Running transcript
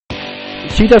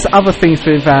She does other things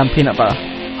with peanut butter.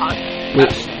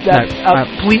 With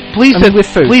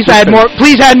food. Please add more.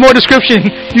 Please add more description.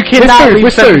 You cannot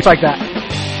leave sentences like that.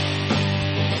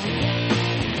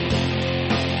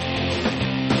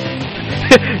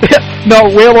 No,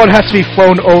 Whalebone has to be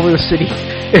flown over the city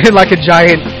in like a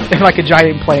giant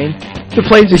plane. The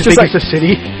plane's as big as the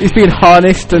city. He's being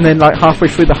harnessed, and then like halfway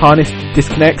through the harness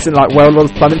disconnects, and like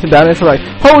Whalebone's plummeting down. It's like,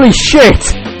 holy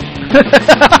shit!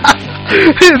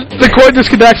 The cord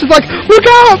disconnects. It's like, look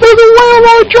out! There's a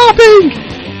Whalebone dropping!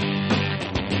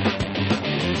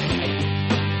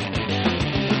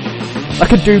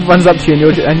 Like a dude runs up to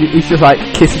you and he's just like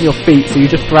kissing your feet, so you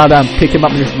just throw down, pick him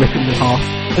up, and just rip him in half.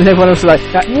 And everyone else is like,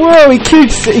 whoa, he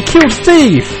killed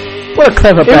Steve! What a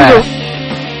clever bear!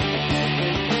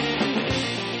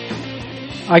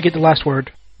 I get the last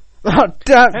word. Oh,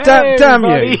 damn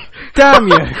you! Damn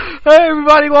you! Hey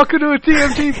everybody, welcome to a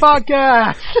TMT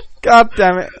podcast! God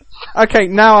damn it. Okay,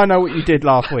 now I know what you did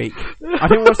last week. I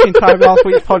didn't watch the entire last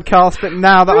week's podcast, but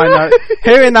now that I know,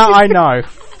 hearing that I know.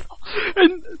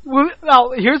 And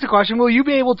now, here's the question: will you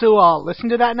be able to listen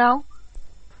to that now?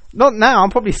 Not now.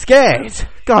 I'm probably scared.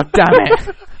 God damn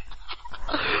it!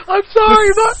 I'm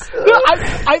sorry, but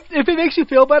if it makes you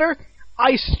feel better,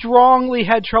 I strongly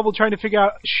had trouble trying to figure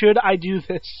out should I do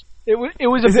this. It was a big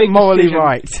decision. Is it morally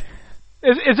right?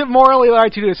 Is it morally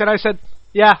right to do this? And I said,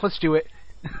 yeah, let's do it.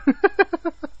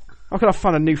 I've got to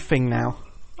find a new thing now.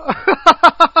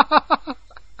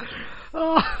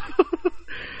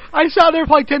 I sat there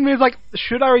for like 10 minutes, like,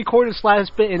 should I record this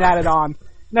last bit and add it on?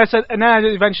 And I said, and then I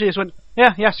eventually just went,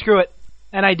 yeah, screw it,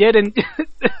 and I did, and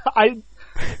I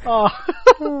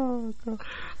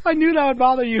knew that would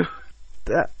bother you.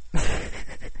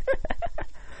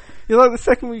 You know, the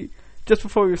second just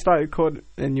before we started recording,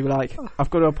 and you were like, I've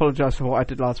got to apologise for what I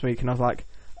did last week, and I was like,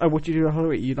 oh, what did you do last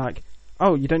week? You like,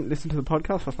 oh, you don't listen to the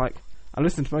podcast? I was like, I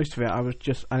listened to most of it. I was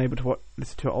just unable to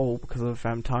listen to it all because of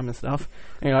time and stuff.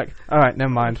 And you're like, all right,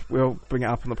 never mind. We'll bring it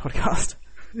up on the podcast.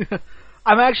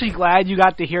 I'm actually glad you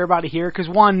got to hear about it here because,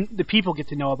 one, the people get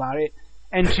to know about it.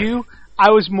 And two,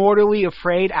 I was mortally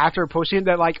afraid after posting it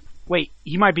that, like, wait,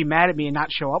 he might be mad at me and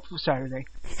not show up for Saturday.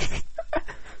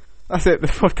 That's it. The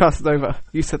podcast is over.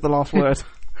 You said the last word.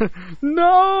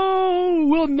 No!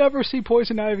 We'll never see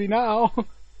Poison Ivy now.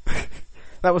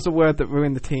 That was the word that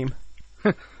ruined the team.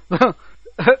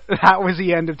 That was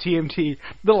the end of TMT.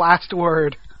 The last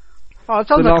word. Oh, that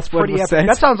sounds like a pretty epic.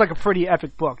 That sounds like a pretty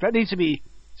epic book. That needs to be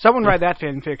someone write that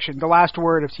fan fiction. The last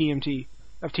word of TMT,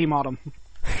 of Team Autumn.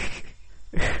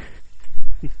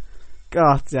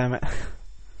 God damn it.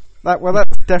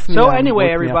 That's definitely. So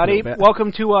anyway, everybody,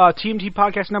 welcome to TMT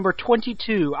podcast number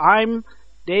 22. I'm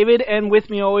David, and with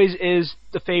me always is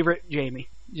the favorite Jamie.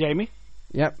 Jamie.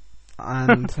 Yep.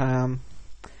 And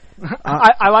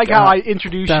I like how I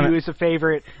introduce you as a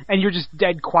favorite, and you're just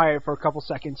dead quiet for a couple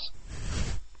seconds.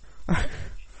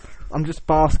 I'm just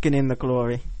basking in the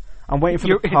glory. I'm waiting for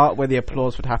the part where the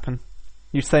applause would happen.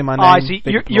 You say my name. Oh, I see.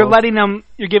 You're letting them.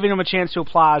 You're giving them a chance to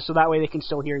applaud, so that way they can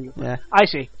still hear you. Yeah. I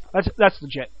see. That's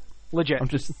legit. I'm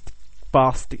just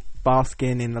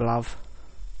basking in the love.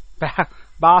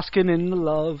 Basking in the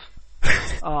love.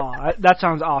 That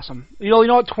sounds awesome. You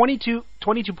know what? 22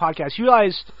 podcasts. You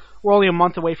realize we're only a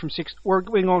month away from 6. We're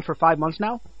been going for 5 months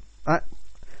now.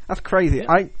 That's crazy.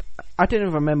 Yeah. I didn't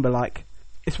even remember. Like,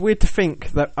 it's weird to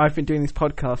think that I've been doing this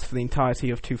podcast for the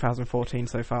entirety of 2014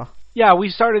 so far. Yeah, we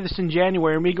started this in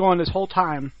January, and we've been going this whole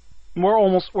time.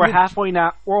 We're halfway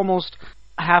now. We're almost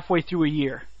halfway through a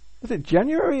year. Was it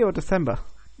January or December?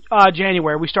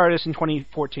 January. We started this in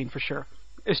 2014 for sure.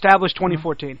 Established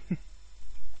 2014.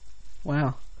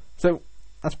 Wow. So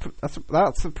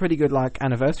that's a pretty good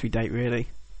anniversary date, really.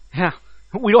 Yeah.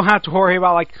 We don't have to worry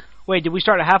about wait, did we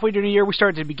start halfway during the year? We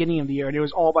started at the beginning of the year, and it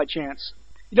was all by chance.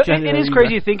 You know, it is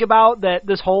crazy to think about that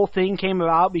this whole thing came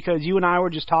about because you and I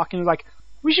were just talking like,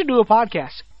 we should do a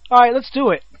podcast. All right, let's do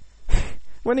it. It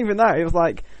wasn't even that. It was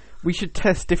like, we should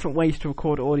test different ways to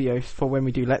record audio for when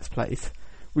we do Let's Plays.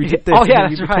 We did this, and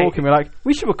that's right. Talking, we're like,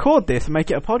 we should record this and make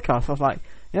it a podcast. I was like,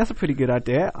 yeah, that's a pretty good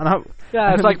idea. And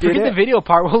it's like, forget the video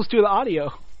part, we'll just do the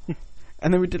audio.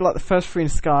 And then we did the first 3 in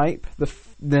Skype,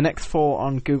 the next 4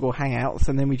 on Google Hangouts,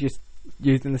 and then we just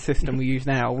used in the system we use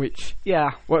now, which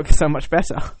works so much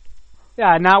better.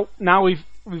 Yeah, now we've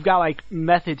got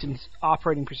methods and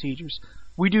operating procedures.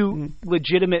 We do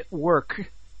legitimate work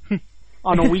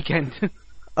on a weekend.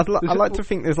 I'd like to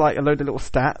think there's a load of little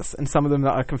stats, and some of them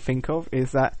that I can think of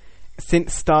is that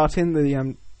since starting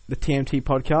the TMT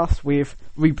podcast, we've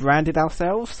rebranded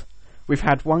ourselves. We've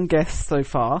had 1 guest so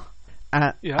far,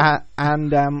 and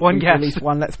one we've guest. released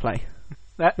 1 Let's Play.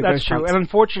 That's true. And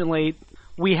unfortunately,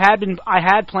 I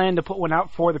had planned to put one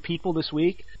out for the people this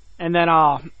week, and then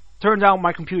turns out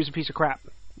my computer's a piece of crap.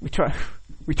 We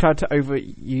tried to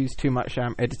overuse too much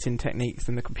editing techniques,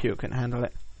 and the computer couldn't handle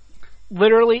it.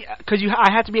 Literally, because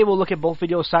I had to be able to look at both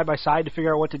videos side by side to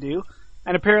figure out what to do,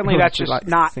 and apparently that's just like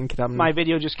not my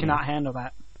video. Just cannot handle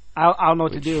that. I don't know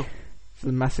what to do. It's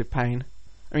a massive pain.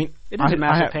 I mean, it is a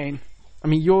massive pain. I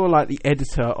mean, you're like the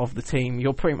editor of the team.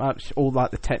 You're pretty much all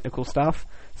like the technical stuff.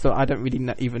 So I don't really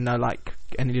even know like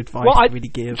any advice to really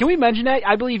give. Can we mention that?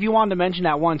 I believe you wanted to mention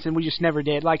that once, and we just never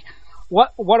did. Like,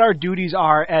 what our duties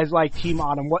are as like Team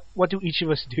Autumn. What do each of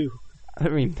us do? I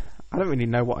mean, I don't really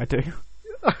know what I do.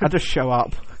 I just show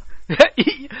up.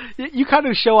 You kind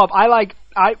of show up.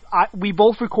 We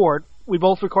both record. We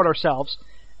both record ourselves,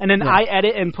 and then I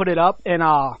edit and put it up and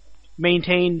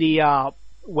maintain the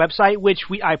website, which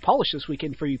I polished this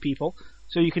weekend for you people,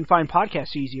 so you can find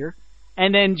podcasts easier.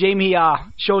 And then Jamie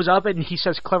shows up and he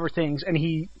says clever things, and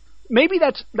maybe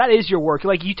that is your work.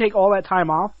 Like, you take all that time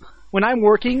off. When I'm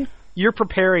working, you're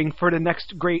preparing for the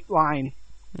next great line.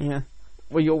 Yeah.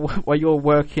 While you're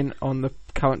working on the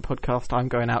current podcast, I'm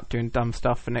going out doing dumb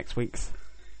stuff for next week's.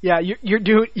 Yeah,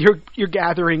 you're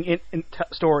gathering in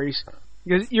stories,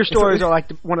 because your stories are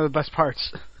like one of the best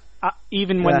parts,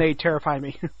 even when they terrify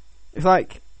me. It's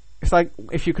like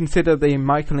if you consider the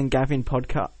Michael and Gavin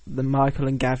podcast, the Michael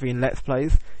and Gavin Let's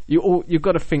Plays, you've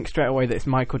got to think straight away that it's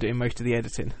Michael doing most of the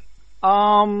editing.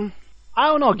 I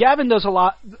don't know. Gavin does a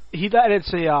lot. He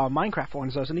edits the Minecraft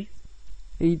ones, doesn't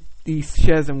he? He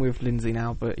shares them with Lindsay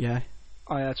now, but yeah.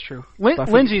 Oh, yeah, that's true.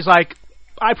 Lindsay's like,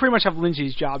 I pretty much have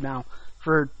Lindsay's job now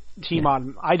for Team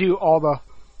Autumn. I do all the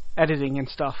editing and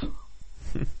stuff.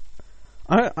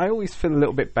 I always feel a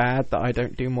little bit bad that I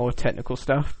don't do more technical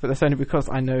stuff, but that's only because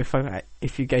I know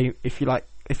if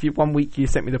you 1 week you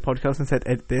sent me the podcast and said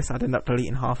edit this, I'd end up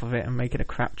deleting half of it and making a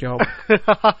crap job.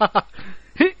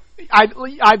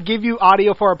 I'd give you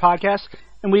audio for a podcast,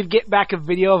 and we'd get back a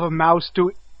video of a mouse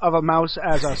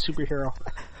as a superhero.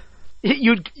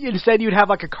 Instead you'd have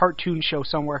like a cartoon show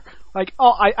somewhere. Like,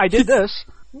 oh, I did this.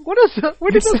 Where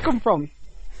did this come from?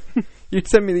 You'd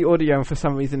send me the audio, and for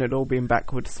some reason it'd all be in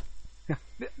backwards.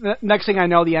 The next thing I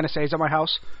know, the NSA's at my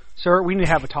house. Sir, we need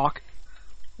to have a talk.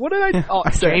 What did I... Oh,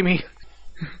 Jamie.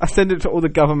 I send it to all the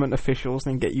government officials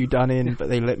and get you done in, but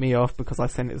they let me off because I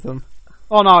sent it to them.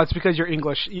 Oh, no, it's because you're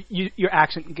English. Your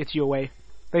accent gets you away.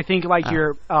 They think like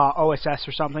you're OSS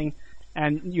or something,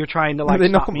 and you're trying to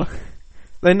stop me.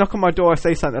 They knock on my door, I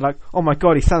say something like, "Oh my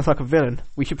god, he sounds like a villain.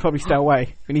 We should probably stay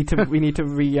away. We need to we need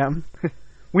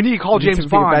to call James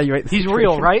Bond. He's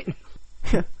real, right?"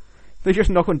 They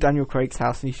just knock on Daniel Craig's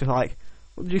house, and he's just like,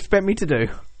 "What did you expect me to do?"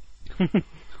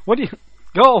 What do you...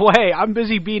 Go away. I'm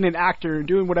busy being an actor and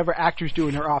doing whatever actors do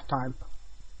in their off time.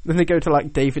 Then they go to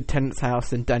like David Tennant's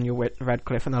house and Daniel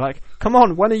Radcliffe, and they're like, "Come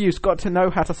on, one of you's got to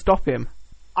know how to stop him."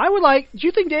 Do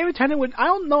you think David Tennant would... I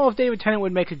don't know if David Tennant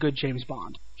would make a good James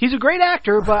Bond. He's a great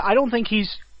actor, but I don't think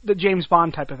he's the James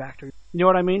Bond type of actor. You know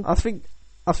what I mean? I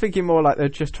was thinking more like they're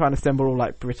just trying to assemble all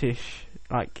like British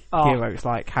heroes,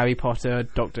 like Harry Potter,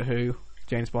 Doctor Who,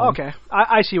 James Bond. Okay,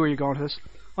 I see where you're going with this.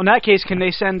 In that case, can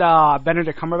they send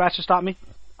Benedict Cumberbatch to stop me?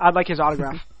 I'd like his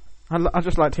autograph. I'd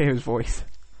just like to hear his voice.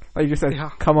 Like, you just said,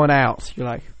 "Come on out." You're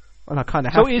like, well, I kind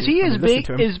of have to. So is he as big?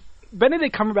 Is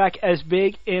Benedict Cumberbatch as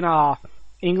big in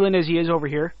England as he is over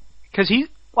here? Because he,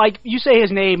 like, you say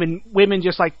his name and women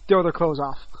just like throw their clothes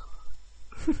off.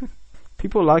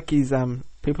 People like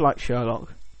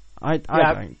Sherlock. I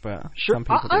don't, but some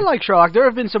people do. I like Sherlock. There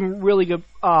have been some really good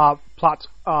plots,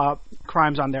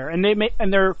 crimes on there, and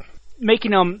they're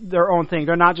making them their own thing.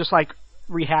 They're not just like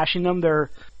rehashing them.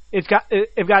 It's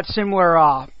got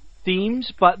similar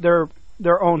themes, but they're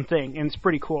their own thing, and it's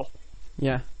pretty cool.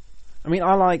 Yeah, I mean,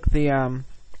 I like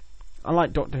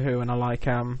Doctor Who, and I like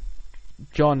John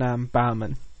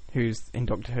Barrowman, who's in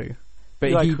Doctor Who. But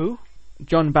you like who?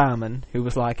 John Barrowman, who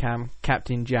was like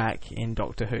Captain Jack in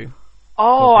Doctor Who.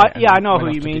 Oh, I know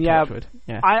who you mean. Yeah,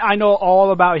 I know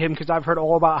all about him because I've heard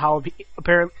all about how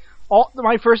apparently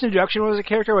my first introduction was a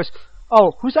character was,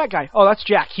 oh, who's that guy? Oh, that's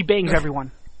Jack. He bangs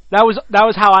everyone. That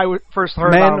was how I first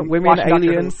heard about him. Men, women,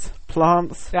 aliens,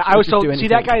 plants. Yeah, I was told, see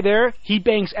that guy there? He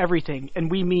bangs everything,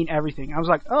 and we mean everything. I was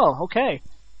like, oh, okay.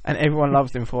 And everyone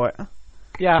loves him for it.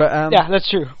 Yeah, but, yeah, that's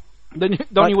true.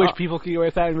 Don't you wish people could go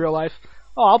with that in real life?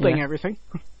 Oh, I'll bang everything.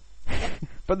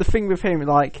 But the thing with him,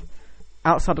 like,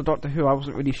 outside of Doctor Who, I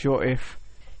wasn't really sure if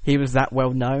he was that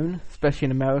well known, especially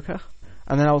in America.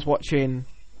 And then I was watching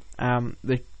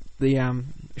the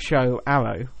show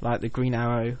Arrow, like the Green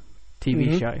Arrow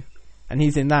TV show, and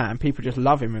he's in that, and people just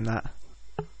love him in that.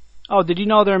 Oh, did you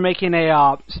know they're making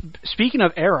a... speaking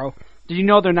of Arrow, did you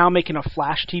know they're now making a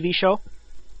Flash TV show?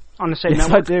 on the same yes,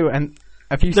 network. I do. And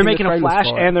have you They're seen making the a Flash trailers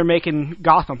for it? and they're making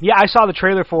Gotham. Yeah, I saw the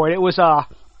trailer for it. It was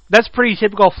that's pretty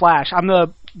typical Flash. I'm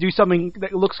gonna do something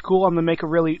that looks cool. I'm gonna make a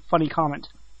really funny comment.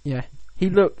 Yeah, he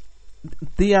looked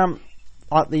the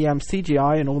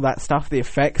CGI and all that stuff. The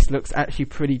effects looks actually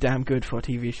pretty damn good for a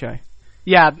TV show.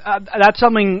 Yeah, that's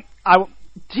something.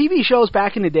 TV shows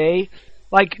back in the day,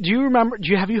 like,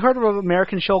 have you heard of an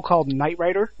American show called Knight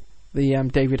Rider? The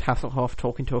David Hasselhoff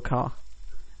talking to a car.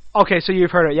 Okay, so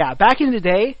you've heard it. Yeah, back in the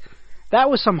day, that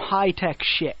was some high tech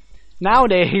shit.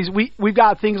 Nowadays, we've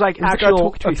got things like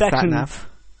actual effects and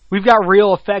we've got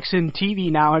real effects in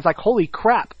TV now. And it's like, holy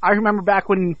crap! I remember back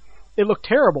when it looked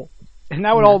terrible, and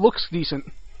now it all looks decent.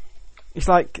 It's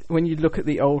like when you look at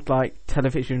the old like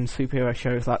television superhero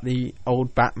shows, like the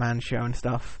old Batman show and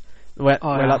stuff, where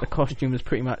like the costume was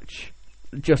pretty much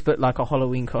just looked like a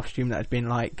Halloween costume that had been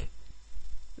like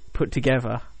put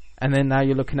together, and then now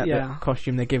you're looking at the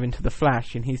costume they're giving to the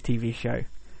Flash in his TV show.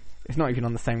 It's not even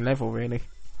on the same level, really.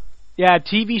 Yeah,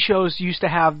 TV shows used to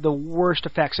have the worst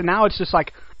effects, and now it's just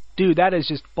like, dude, that is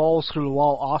just balls through the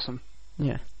wall awesome.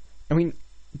 Yeah, I mean,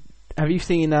 have you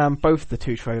seen both the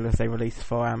two trailers they released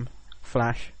for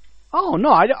Flash? Oh no,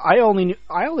 I only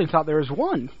thought there was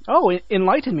one. Oh,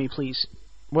 enlighten me, please.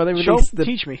 Well, they released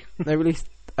teach me. They released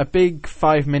a big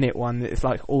 5-minute one that is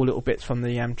like all little bits from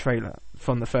the trailer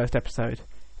from the first episode,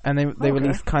 and they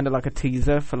released kind of like a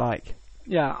teaser for like.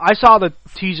 Yeah, I saw the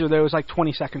teaser. There was like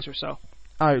 20 seconds or so.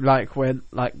 Oh, like where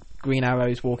like Green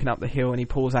Arrow's walking up the hill and he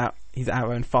pulls out his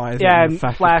arrow and fires it. Yeah, and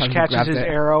Flash catches his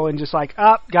arrow and just like,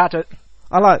 got it.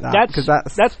 I like that because I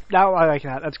like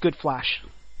that. That's good Flash.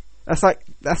 That's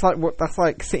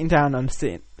like sitting down and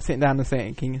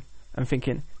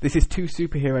thinking this is two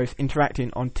superheroes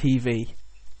interacting on TV.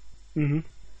 Mm-hmm.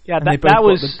 Yeah, that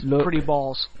was pretty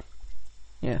balls.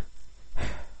 Yeah.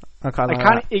 I kind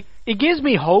of it gives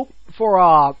me hope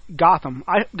for Gotham.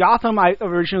 Gotham I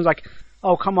originally was like,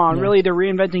 oh come on, really they're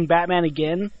reinventing Batman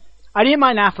again? I didn't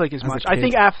mind Affleck as much. I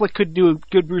think Affleck could do a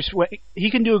good Bruce Wayne.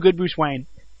 He can do a good Bruce Wayne,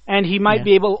 and he might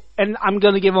be able. And I'm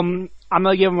gonna give him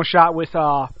a shot with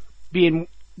being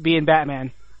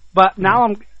Batman. But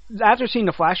now after seeing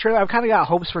the Flash trailer, I've kind of got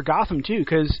hopes for Gotham too,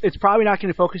 because it's probably not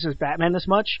going to focus as Batman as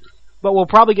much, but we'll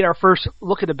probably get our first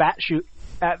look at the bat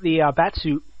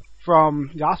suit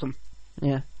from Gotham.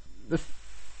 Yeah. The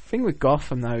thing with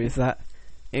Gotham though is that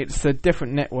it's a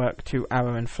different network to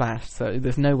Arrow and Flash, so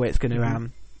there's no way it's going to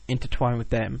intertwine with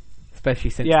them, especially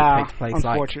since it takes place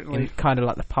like in kind of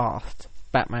like the past.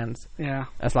 Batman's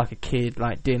as like a kid,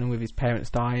 like dealing with his parents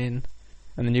dying.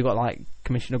 And then you got like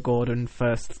Commissioner Gordon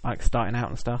first, like starting out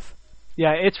and stuff.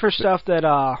 Yeah, it's for stuff that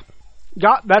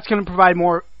that's going to provide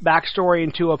more backstory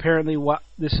into apparently what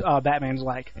this Batman's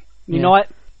like. You know what?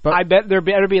 But I bet there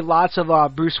better be lots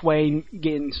of Bruce Wayne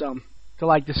getting some to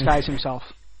like disguise himself.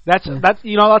 That's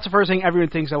the first thing everyone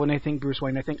thinks of when they think Bruce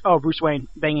Wayne. They think, oh, Bruce Wayne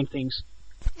banging things.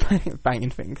 Banging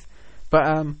things.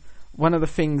 But one of the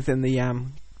things in the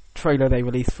trailer they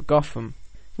released for Gotham,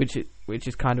 which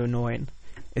is kind of annoying.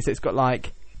 It's got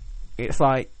like,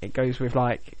 it goes with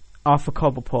like Arthur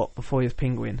Cobblepot before he was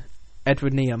Penguin,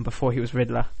 Edward Neon before he was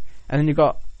Riddler, and then you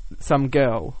got some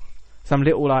little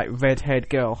like red-haired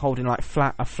girl holding like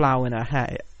a flower in her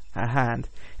hand,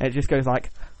 and it just goes like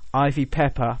Ivy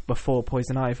Pepper before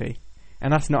Poison Ivy,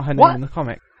 and that's not her name in the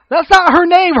comic. That's not her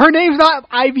name. Her name's not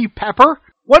Ivy Pepper.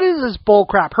 What is this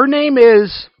bullcrap? Her name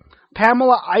is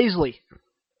Pamela Isley.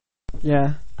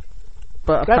 Yeah.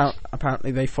 But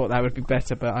apparently they thought that would be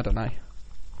better, but I don't know.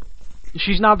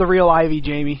 She's not the real Ivy,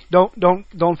 Jamie.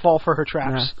 Don't fall for her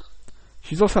traps. No.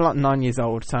 She's also like 9 years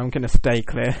old, so I'm gonna stay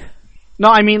clear. No,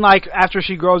 I mean like after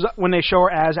she grows up, when they show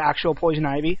her as actual Poison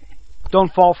Ivy,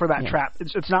 don't fall for that trap.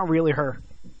 It's not really her.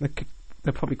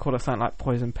 They'll probably call her something like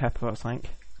Poison Pepper or something.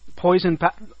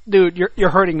 Dude, you're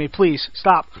hurting me. Please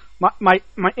stop. My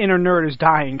inner nerd is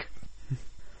dying.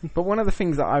 But one of the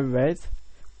things that I read,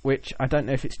 which I don't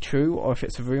know if it's true or if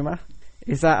it's a rumor,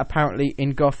 is that apparently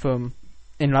in Gotham,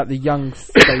 in like the young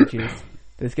stages,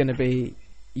 there's going to be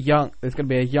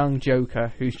a young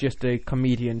Joker who's just a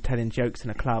comedian telling jokes in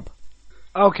a club.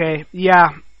 Okay, yeah,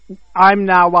 I'm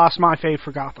now lost my faith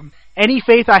for Gotham. Any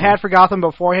faith I had for Gotham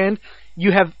beforehand,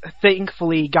 you have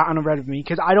thankfully gotten rid of me,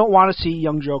 because I don't want to see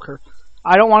young Joker.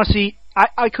 I don't want to see.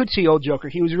 I could see old Joker.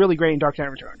 He was really great in Dark Knight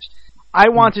Returns. I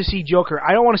want to see Joker.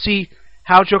 I don't want to see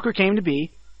how Joker came to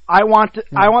be. I want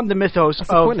the mythos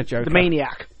of the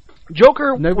Maniac.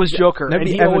 Joker was Joker, and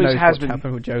he always has been.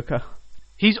 Happened with Joker.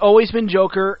 He's always been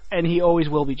Joker, and he always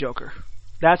will be Joker.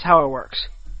 That's how it works.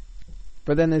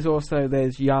 But then there's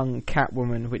young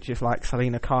Catwoman, which is like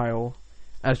Selena Kyle.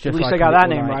 At least I got that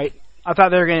name right. I thought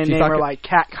they were going to name her like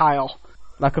Cat Kyle.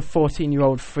 like a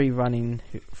 14-year-old free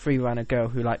runner girl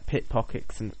who like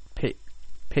pickpockets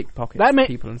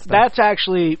people and stuff. That's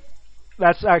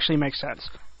actually makes sense.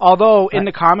 Although in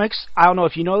the comics, I don't know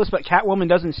if you know this, but Catwoman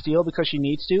doesn't steal because she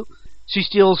needs to. She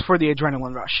steals for the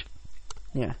adrenaline rush.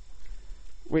 Yeah,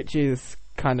 which is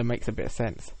kind of makes a bit of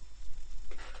sense.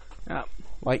 Yeah.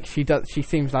 Like she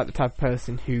seems like the type of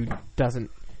person who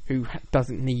doesn't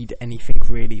need anything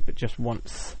really, but just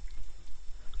wants.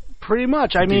 Pretty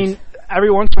much. I mean,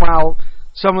 every once in a while,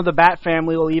 some of the Bat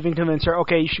family will even convince her,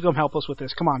 okay, you should come help us with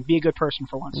this. Come on, be a good person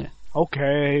for once. Yeah.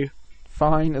 Okay.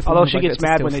 Fine. Although she gets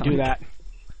mad when they do that.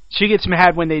 She gets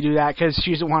mad when they do that because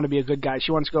she doesn't want to be a good guy.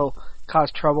 She wants to go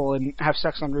cause trouble and have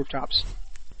sex on rooftops.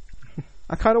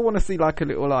 I kind of want to see like a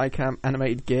little like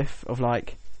animated GIF of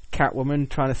like Catwoman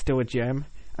trying to steal a gem,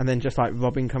 and then just like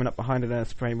Robin coming up behind her and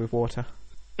spraying with water.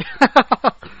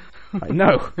 Like,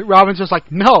 no. Robin's just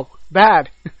like, no, bad.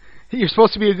 You're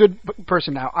supposed to be a good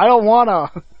person now. I don't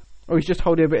wanna. Or he's just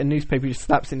holding a bit of newspaper, he just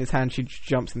slaps in his hand, she just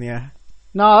jumps in the air.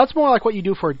 No, that's more like what you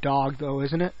do for a dog, though,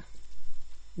 isn't it?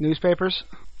 Newspapers.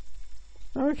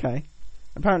 Oh, okay.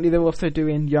 Apparently they were also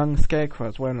doing Young Scarecrow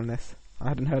as well on this. I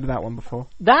hadn't heard of that one before.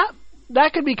 That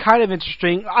could be kind of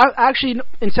interesting. Actually,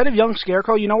 instead of Young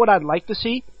Scarecrow, you know what I'd like to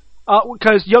see?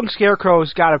 Because Young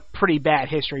Scarecrow's got a pretty bad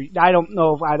history. I don't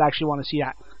know if I'd actually want to see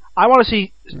that. I want to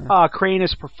see Crane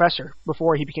as Professor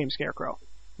before he became Scarecrow.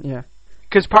 Yeah.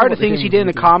 Because part of the things he did in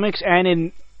the comics and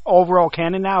in overall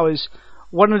canon now is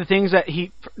one of the things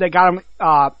that got him,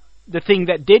 the thing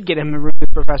that did get him the room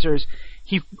with Professor is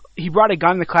he brought a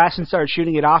gun in the class and started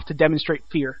shooting it off to demonstrate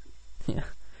fear. Yeah.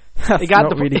 It got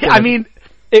the really I mean,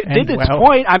 it did its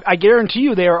point. I guarantee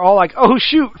you they were all like, oh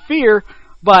shoot, fear,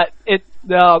 but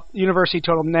the university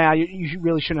told him, nah, you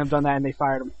really shouldn't have done that, and they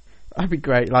fired him. That'd be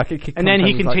great. Like, and then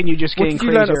he continued just getting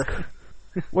crazier.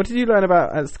 What did you learn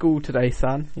about at school today,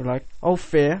 son? You're like, oh,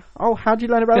 fear. Oh, how'd you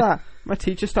learn about that? My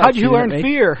teacher started How'd you learn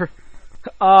fear?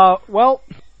 Well,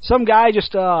 some guy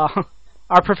just, our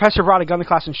professor brought a gun to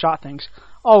class and shot things.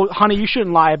 Oh, honey, you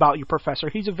shouldn't lie about your professor.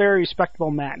 He's a very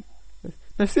respectable man.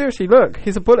 No, seriously, look,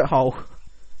 he's a bullet hole.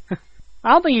 I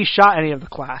don't think he shot any of the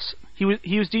class. He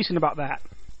was decent about that.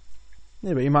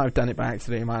 Yeah, but he might have done it by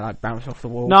accident. He might like bounce off the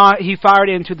wall. No, he fired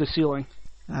it into the ceiling.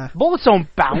 Bullets don't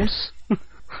bounce.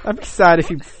 I'd be sad if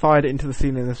he fired it into the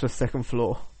ceiling and this was second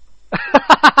floor.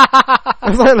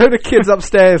 There's like a load of kids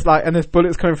upstairs, like, and there's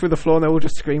bullets coming through the floor, and they're all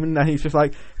just screaming. And he's just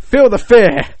like, "Feel the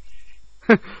fear,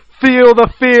 feel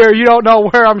the fear." You don't know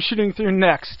where I'm shooting through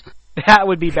next. That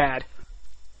would be bad.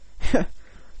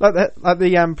 Like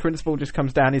the principal just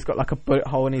comes down. He's got like a bullet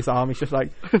hole in his arm. He's just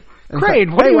like, Crane,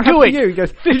 like, what are you doing? He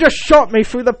goes, "You just shot me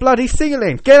through the bloody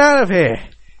ceiling. Get out of here!"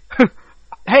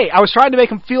 Hey, I was trying to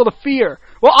make him feel the fear.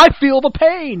 Well, I feel the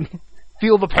pain.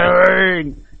 Feel the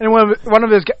pain. And one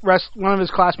of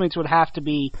his classmates would have to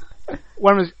be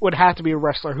a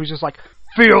wrestler who's just like,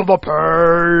 feel the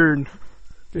pain.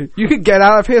 Dude, you could get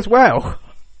out of here as well.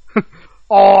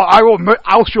 Oh,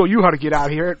 I'll show you how to get out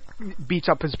of here. Beats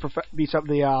up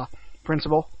the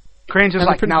principal. Crane's just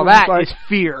like, now that is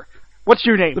fear. What's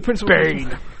your name? The principal.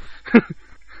 Bane.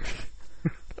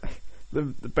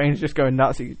 The Bane's just going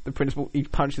nuts. He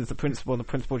punches the principal, and the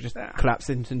principal just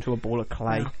collapses into a ball of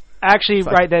clay. Yeah. Actually,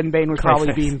 right then, Bane was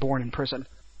probably being born in prison.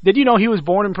 Did you know he was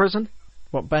born in prison?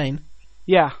 What, Bane?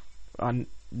 Yeah. I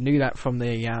knew that from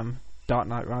the Dark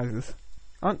Knight Rises.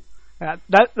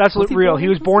 That's real. He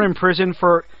was born in prison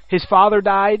for his father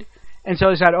died, and so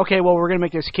they said, okay, well, we're going to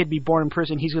make this kid be born in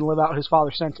prison. He's going to live out his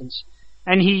father's sentence.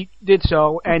 And he did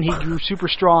so, and he grew super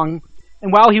strong.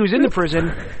 And while he was in the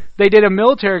prison, they did a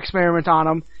military experiment on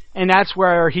him, and that's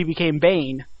where he became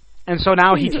Bane. And so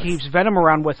now he keeps Venom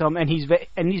around with him, and he's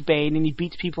Bane, and he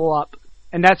beats people up,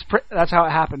 and that's how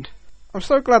it happened. I'm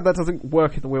so glad that doesn't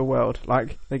work in the real world.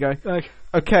 Like, they go,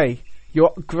 okay,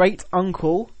 your great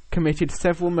uncle committed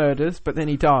several murders, but then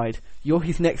he died. You're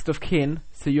his next of kin,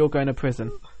 so you're going to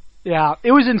prison. Yeah,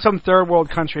 it was in some third world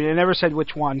country. They never said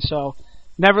which one, so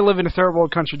never live in a third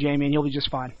world country, Jamie, and you'll be just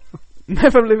fine.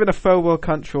 Never live in a third world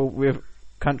country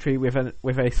with a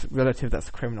relative that's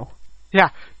a criminal. Yeah,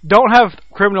 don't have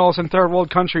criminals in third world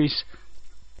countries.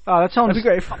 That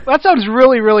sounds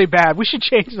really, really bad. We should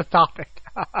change the topic.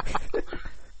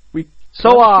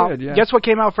 Guess what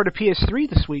came out for the PS3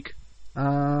 this week?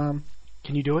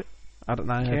 Can you do it? I don't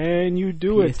know. Can you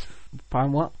do it?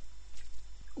 Fine, what?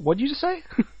 What did you just say?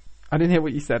 I didn't hear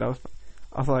what you said. I was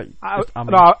like,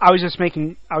 no, I was just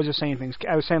saying things.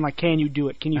 I was saying, like, can you do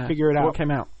it? Can you figure it out? What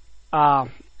came out?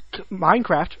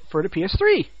 Minecraft for the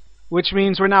PS3, which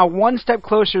means we're now one step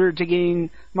closer to getting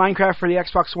Minecraft for the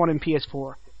Xbox One and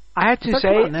PS4. I have to say,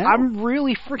 I'm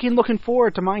really freaking looking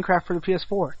forward to Minecraft for the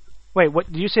PS4. Wait,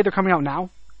 what? Did you say they're coming out now?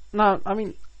 No, I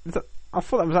mean, I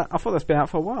thought that's been out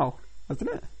for a while, hasn't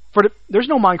it? There's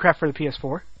no Minecraft for the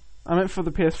PS4. I meant for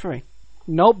the PS3.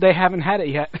 Nope, they haven't had it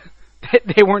yet.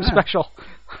 They weren't special.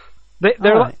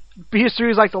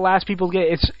 PS3 is like the last people to get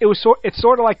it. It's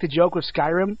sort of like the joke with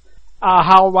Skyrim,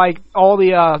 how like all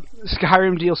the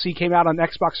Skyrim DLC came out on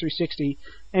Xbox 360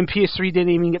 and PS3 didn't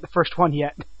even get the first one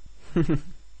yet.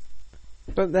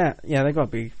 But they got to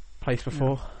be placed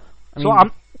before. Yeah.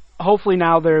 Hopefully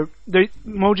now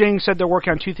Mojang said they're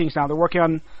working on two things now. They're working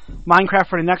on Minecraft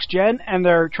for the next gen, and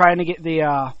they're trying to get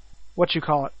the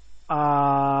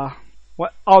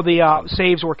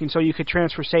saves working so you could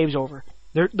transfer saves over.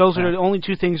 Those are the only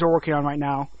two things they're working on right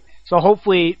now. So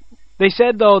hopefully, they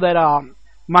said though that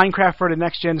Minecraft for the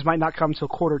next gens might not come till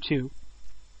Q2,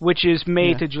 which is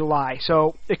May to July.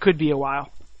 So it could be a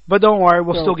while. But don't worry,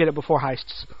 we'll still get it before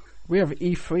Heists. We have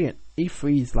E3. And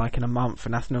E3 is like in a month,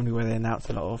 and that's normally where they announce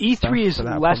a lot of E3 stuff. is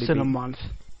less than a month.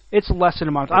 It's less than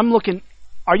a month. I'm looking.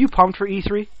 Are you pumped for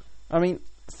E3? I mean,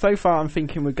 so far I'm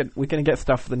thinking we're going to get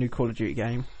stuff for the new Call of Duty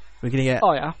game. We're going to get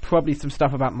probably some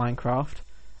stuff about Minecraft.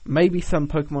 Maybe some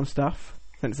Pokemon stuff,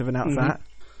 since they've announced that.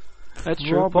 That's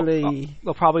true.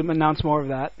 They'll probably announce more of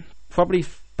that. Probably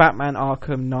Batman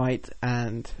Arkham Knight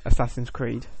and Assassin's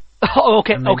Creed. Oh,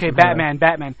 okay,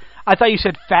 Batman. I thought you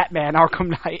said Fat Man Arkham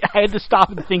Knight. I had to stop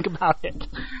and think about it.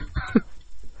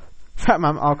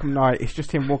 Batman Arkham Knight is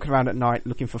just him walking around at night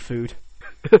looking for food.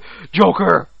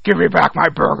 Joker, give me back my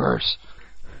burgers.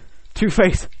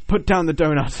 Two-Face, put down the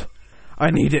donut. I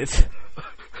need it.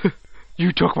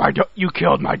 You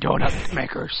killed my donut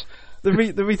makers.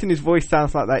 The reason his voice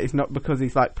sounds like that is not because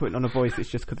he's like putting on a voice, it's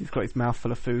just because he's got his mouth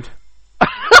full of food.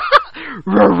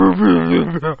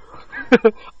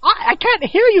 I can't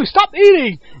hear you. Stop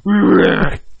eating.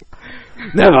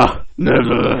 Never.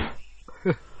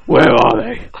 Where are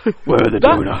they? Where are the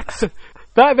donuts?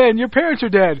 Batman, your parents are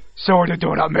dead. So are the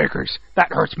donut makers. That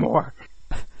hurts more.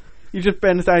 You just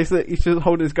bends down. He's just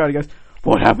holding his gun. He goes,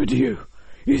 "What happened to you?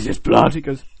 Is this blood?" He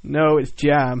goes, "No, it's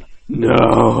jam."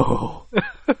 No.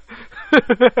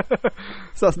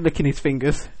 Starts licking his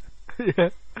fingers. Yeah.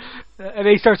 And then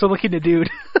he starts licking the dude.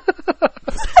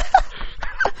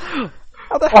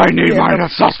 I need my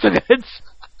sustenance.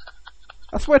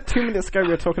 I swear 2 minutes ago we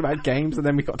were talking about games and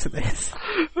then we got to this.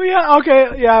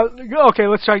 Okay,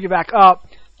 let's try to get back up.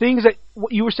 Things that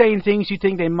you were saying, things you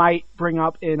think they might bring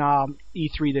up in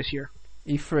E3 this year.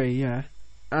 E3, yeah.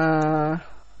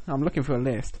 I'm looking for a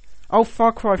list. Oh,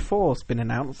 Far Cry 4's been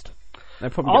announced. They'll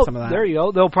probably get some of that. There you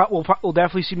go. We'll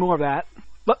definitely see more of that.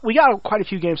 But we got quite a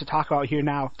few games to talk about here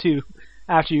now too.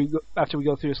 After we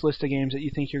go through this list of games that you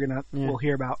think we'll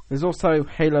hear about. There's also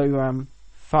Halo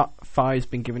 5's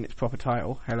been given its proper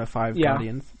title, Halo 5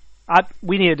 Guardians.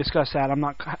 We need to discuss that. I'm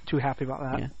not too happy about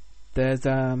that. Yeah. There's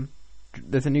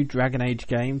a new Dragon Age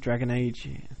game, Dragon Age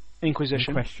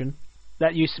Inquisition.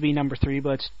 That used to be number 3,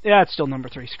 but it's still number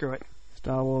 3. Screw it.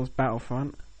 Star Wars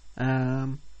Battlefront.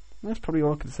 That's probably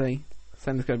all I can see.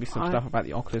 Then there's going to be some stuff about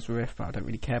the Oculus Rift, but I don't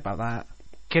really care about that.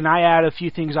 Can I add a few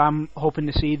things I'm hoping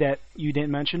to see that you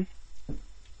didn't mention?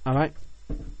 All right.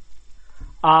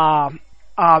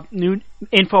 New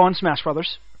info on Smash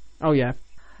Brothers. Oh yeah.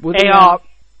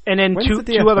 And then two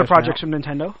other projects from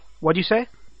Nintendo. What'd you say?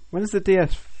 When is the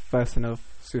DS version of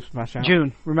Super Smash out?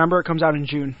 June. Remember, it comes out in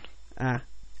June.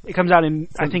 It comes out in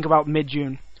I think about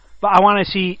mid-June. But I want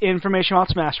to see information about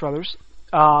Smash Brothers,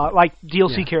 like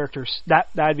DLC characters.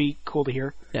 That'd be cool to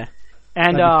hear. Yeah.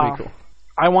 And that'd be pretty cool.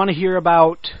 I want to hear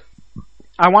about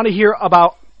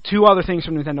two other things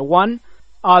from Nintendo. One,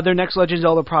 their next Legend of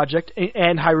Zelda project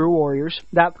and Hyrule Warriors.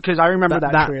 That because I remember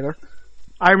that trailer.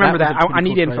 I remember that. I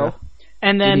need info. Trailer.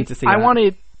 And then I want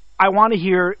to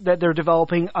hear that they're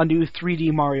developing a new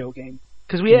 3D Mario game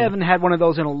because we haven't had one of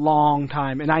those in a long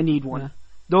time, and I need one. Yeah.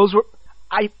 Those are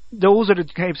the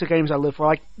types of games I live for.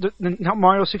 Like the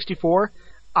Mario 64,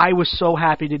 I was so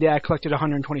happy today. I collected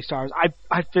 120 stars.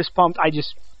 I fist pumped.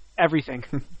 Everything.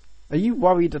 Are you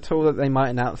worried at all that they might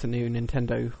announce a new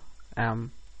Nintendo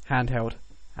handheld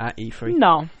at E3?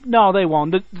 No, they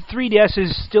won't. The 3DS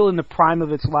is still in the prime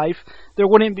of its life. There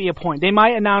wouldn't be a point. They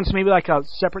might announce maybe like a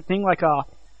separate thing,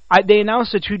 they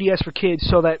announced a 2DS for kids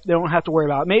so that they don't have to worry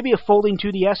about it. Maybe a folding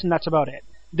 2DS and that's about it.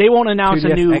 They won't announce a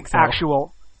new XL.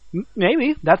 Actual.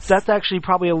 Maybe that's actually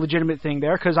probably a legitimate thing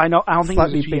there because I don't think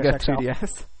slightly it's a bigger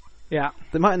 2DS. Yeah,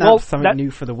 they might announce something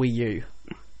new for the Wii U.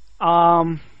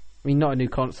 I mean, not a new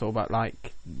console, but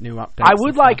like new updates. I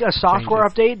would like a software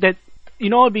update that,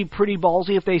 it'd be pretty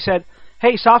ballsy if they said,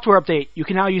 "Hey, software update! You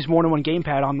can now use more than one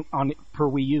gamepad on per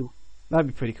Wii U." That'd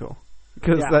be pretty cool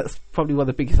because that's probably one of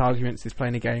the biggest arguments is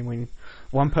playing a game when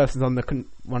one person's on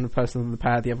the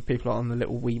pad, the other people are on the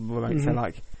little Wii remote. So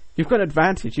like, you've got an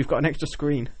advantage. You've got an extra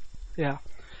screen. Yeah.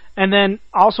 And then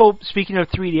also, speaking of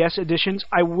 3DS editions,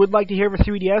 I would like to hear of a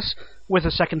 3DS with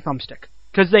a second thumbstick.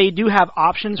 Because they do have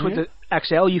options with the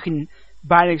XL. You can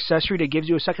buy an accessory that gives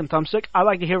you a second thumbstick. I'd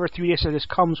like to hear of a 3DS that just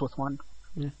comes with one.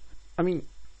 Yeah. I mean,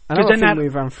 because then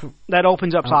that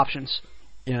opens up options.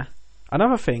 Yeah.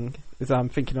 Another thing is I'm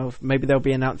thinking of maybe they'll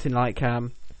be announcing like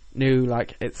new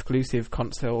like exclusive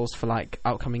consoles for like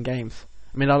upcoming games.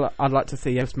 I mean, I'd like to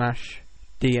see a Smash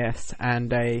DS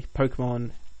and a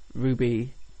Pokemon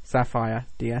Ruby Sapphire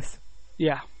DS.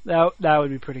 Yeah, that would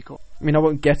be pretty cool. I mean, I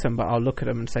won't get them, but I'll look at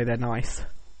them and say they're nice.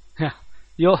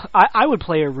 Yeah, I would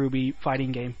play a Ruby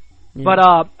fighting game. Yeah.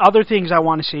 But other things I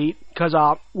want to see, because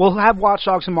we'll have Watch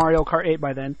Dogs and Mario Kart 8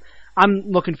 by then. I'm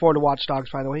looking forward to Watch Dogs,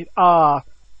 by the way.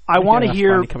 I want to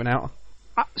hear... coming out.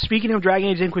 Speaking of Dragon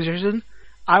Age Inquisition,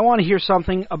 I want to hear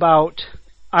something about...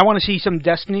 I want to see some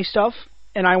Destiny stuff,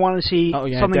 and I want to see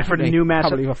something definitely. For the new Mass Effect. I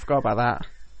can't believe I forgot about that.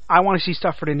 I want to see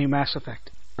stuff for the new Mass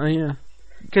Effect. Oh, yeah.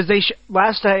 Because they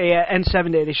last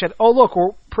N7 Day, they said, oh, look, we're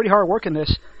pretty hard working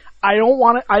this. I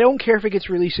don't care if it gets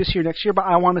released this year, next year, but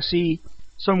I want to see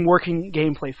some working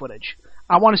gameplay footage.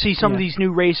 I want to see some of these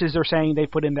new races they're saying they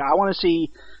put in there. I want to see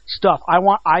stuff.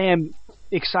 I am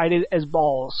excited as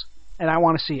balls, and I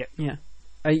want to see it. Yeah.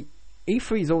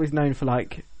 E3 is always known for,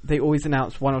 like, they always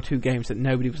announce one or two games that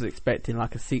nobody was expecting,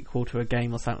 like a sequel to a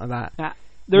game or something like that. Yeah.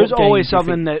 There's always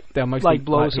something that like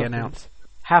blows up. Announced?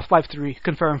 Half-Life 3,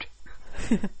 confirmed.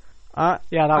 I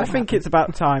think it's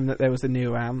about time that there was a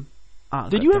new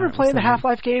Did you ever play the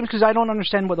Half-Life games? Because I don't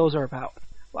understand what those are about.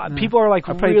 People are like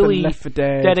really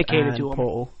dedicated to them.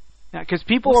 Portal. Yeah, because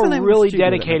people are really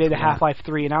dedicated to Half-Life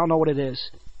 3, and I don't know what it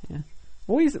is. Yeah.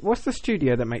 What's the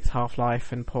studio that makes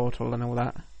Half-Life and Portal and all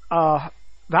that?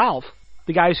 Valve,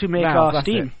 the guys who make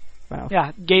Steam. Valve.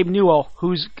 Yeah, Gabe Newell,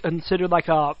 who's considered like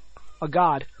a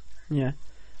god. Yeah,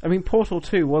 I mean Portal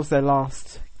 2 was their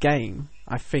last game.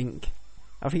 I think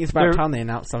it's about time they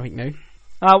announced something new.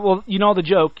 Well, you know the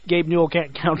joke. Gabe Newell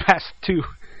can't count past 2.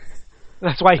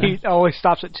 That's why he always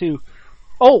stops at 2.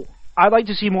 Oh, I'd like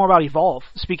to see more about Evolve.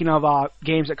 Speaking of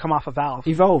games that come off of Valve.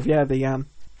 Evolve, yeah,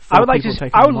 I would like to.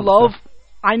 I would love.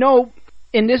 I know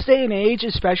in this day and age,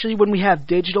 especially when we have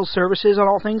digital services on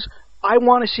all things, I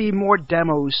want to see more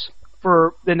demos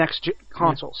for the next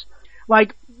consoles.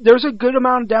 Like, there's a good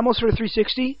amount of demos for the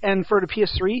 360 and for the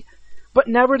PS3. But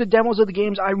never the demos of the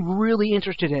games I'm really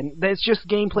interested in. It's just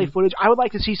gameplay footage. I would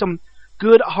like to see some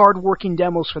good, hard-working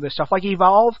demos for this stuff. Like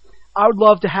Evolve, I would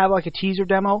love to have like a teaser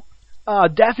demo.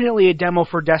 Definitely a demo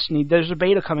for Destiny. There's a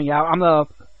beta coming out.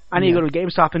 I need to go to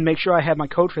GameStop and make sure I have my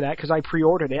code for that because I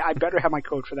pre-ordered it. I better have my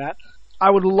code for that. I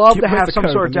would love to have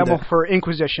some sort of demo for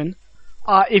Inquisition.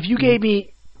 If you gave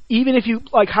me, even if you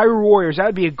like Hyrule Warriors, that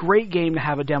would be a great game to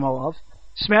have a demo of.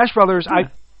 Smash Brothers,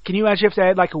 can you imagine if they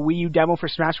had like a Wii U demo for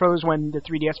Smash Brothers when the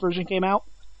 3DS version came out?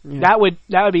 Yeah. That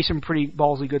would be some pretty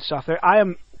ballsy good stuff.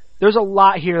 There's a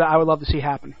lot here that I would love to see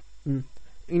happen.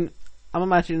 I'm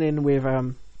imagining with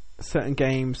certain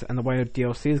games and the way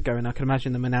DLC is going, I can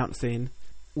imagine them announcing,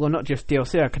 well, not just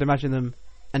DLC. I could imagine them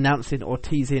announcing or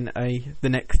teasing the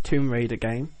next Tomb Raider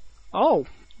game. Oh,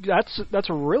 that's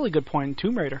a really good point.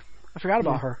 Tomb Raider. I forgot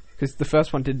about her because the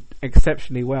first one did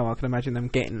exceptionally well. I can imagine them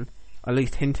getting at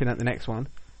least hinting at the next one.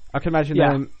 I can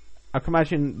imagine I can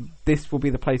imagine this will be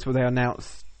the place where they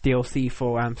announce DLC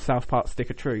for South Park Stick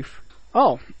of Truth.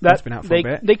 Oh, that's been out for a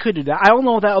bit. They could do that. I don't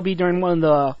know if that'll be during one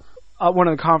of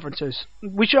the conferences.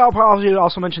 We should probably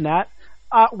also mention that.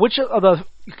 Which of the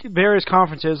various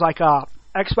conferences, like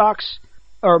Xbox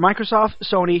or Microsoft,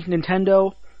 Sony,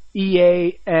 Nintendo,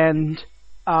 EA, and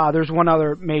there's one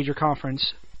other major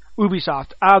conference,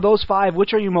 Ubisoft. Those 5,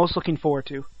 which are you most looking forward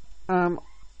to?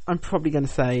 I'm probably going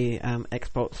to say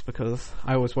Xbox because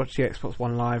I always watch the Xbox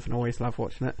One live and always love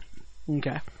watching it.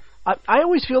 Okay. I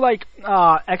always feel like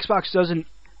Xbox doesn't...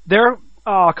 Their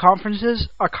conferences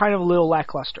are kind of a little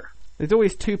lackluster. There's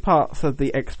always 2 parts of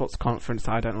the Xbox conference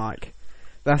I don't like.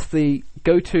 That's the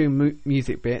go-to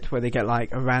music bit where they get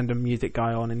like a random music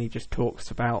guy on and he just talks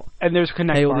about... And there's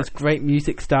Connect part. All this great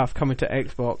music stuff coming to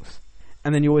Xbox.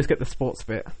 And then you always get the sports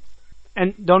bit.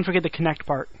 And don't forget the Connect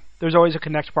part. There's always a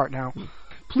Connect part now.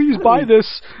 Please buy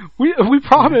this. We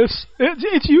promise.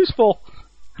 It's useful.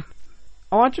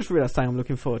 Oh, I just realised something I'm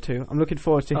looking forward to. I'm looking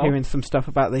forward to hearing some stuff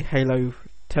about the Halo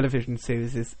television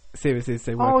series they're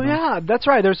working on. Oh, yeah, that's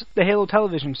right. There's the Halo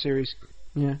television series.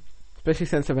 Yeah. Especially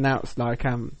since they've announced, like,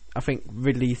 I think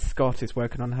Ridley Scott is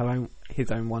working on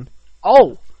his own one.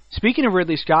 Oh, speaking of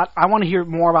Ridley Scott, I want to hear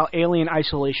more about Alien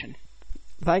Isolation.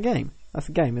 Is that a game? That's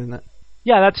a game, isn't it?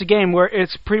 Yeah, that's a game where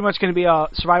it's pretty much going to be a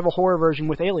survival horror version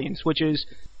with aliens, which is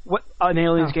what an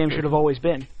Aliens game should have always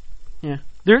been. Yeah.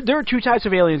 There are two types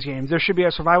of Aliens games. There should be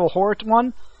a survival horror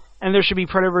one, and there should be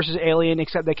Predator versus Alien,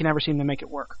 except they can never seem to make it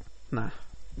work. Nah.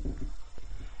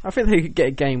 I think they could get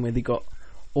a game where they got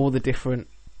all the different,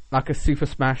 like a Super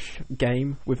Smash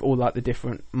game with all like the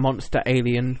different monster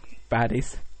alien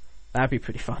baddies. That'd be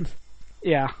pretty fun.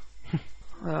 Yeah.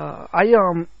 I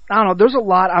don't know. There's a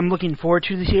lot I'm looking forward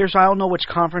to this year, so I don't know which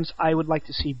conference I would like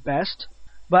to see best,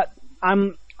 but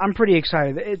I'm pretty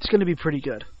excited. It's going to be pretty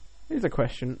good. Here's a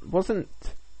question: wasn't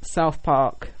South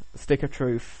Park Stick of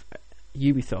Truth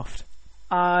Ubisoft?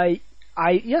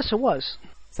 Yes, it was.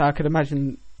 So I could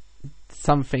imagine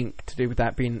something to do with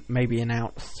that being maybe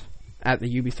announced at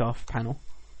the Ubisoft panel.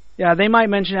 Yeah, they might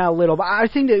mention that a little, but I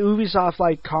think that Ubisoft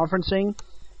conferencing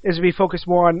is to be focused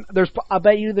more on. I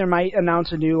bet you they might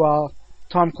announce a new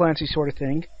Tom Clancy sort of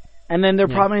thing, and then they're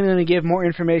probably going to give more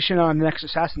information on the next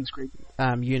Assassin's Creed.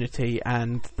 Unity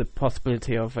and the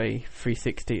possibility of a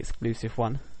 360 exclusive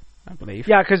one, I believe.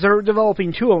 Yeah, because they're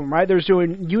developing two of them, right? There's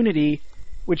doing Unity,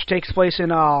 which takes place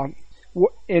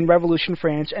in Revolution,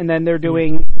 France, and then they're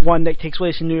doing one that takes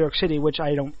place in New York City, which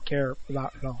I don't care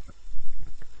about at all.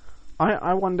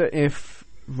 I wonder if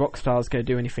Rockstar's going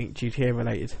to do anything GTA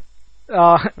related.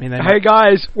 Hey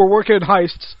guys, we're working on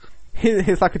heists.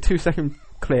 Here's like a 2-second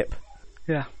clip.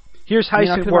 Yeah. Here's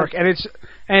heists at work, and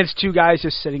it's two guys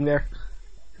just sitting there.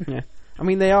 Yeah. I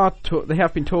mean, they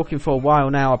have been talking for a while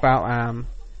now about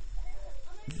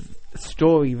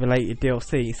story-related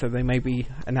DLC, so they maybe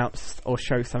announce or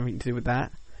show something to do with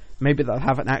that. Maybe they'll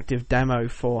have an active demo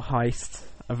for Heist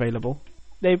available.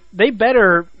 They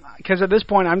better, because at this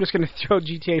point I'm just going to throw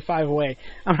GTA 5 away.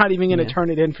 I'm not even going to turn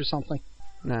it in for something.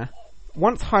 Nah.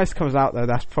 Once Heist comes out, though,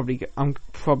 I'm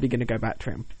probably going to go back to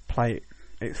it and play it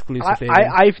exclusively.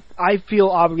 I feel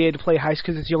obligated to play Heist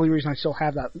because it's the only reason I still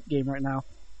have that game right now.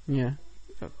 Yeah.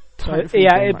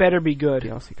 It better be good.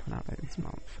 DLC coming out later this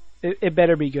month. It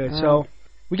better be good. So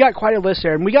we got quite a list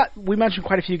there, and we mentioned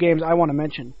quite a few games I want to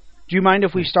mention. Do you mind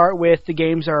if we start with the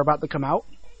games that are about to come out?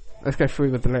 Let's go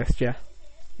through with the list. Yeah.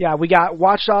 Yeah, we got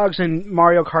Watch Dogs and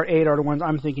Mario Kart 8 are the ones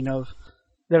I'm thinking of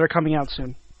that are coming out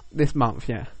soon. This month,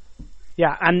 yeah.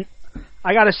 Yeah, and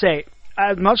I gotta say,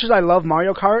 as much as I love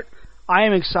Mario Kart, I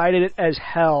am excited as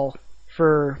hell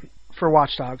for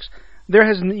Watch Dogs. There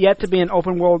has yet to be an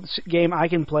open world game I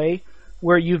can play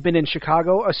where you've been in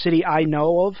Chicago, a city I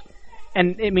know of,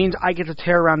 and it means I get to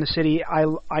tear around the city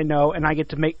I know, and I get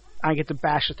to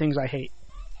bash the things I hate.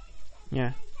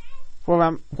 Yeah.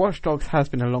 Well, Watch Dogs has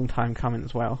been a long time coming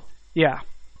as well. Yeah.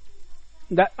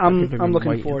 I'm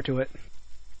looking forward to it.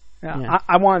 Yeah.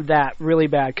 I want that really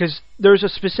bad, because there's a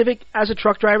specific, as a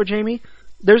truck driver, Jamie,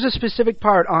 there's a specific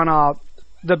part on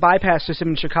the bypass system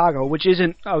in Chicago, which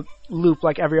isn't a loop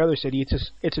like every other city,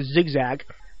 it's a zigzag.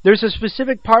 There's a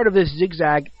specific part of this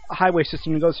zigzag highway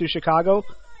system that goes through Chicago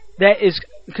that is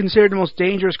considered the most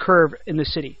dangerous curve in the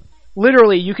city.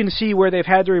 Literally, you can see where they've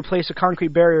had to replace the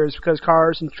concrete barriers because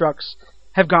cars and trucks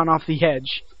have gone off the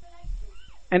edge.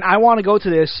 And I want to go to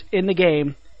this in the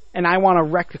game, and I want to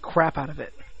wreck the crap out of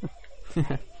it.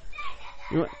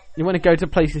 You want to go to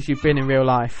places you've been in real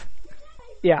life.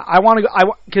 Yeah, I want to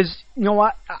go, because you know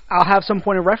what? I'll have some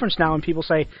point of reference now, and people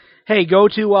say, hey, go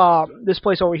to this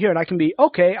place over here, and I can be,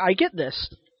 okay, I get this.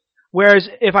 Whereas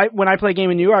when I play a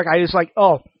game in New York, I just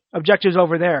objectives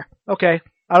over there. Okay,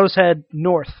 I'll just head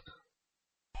north.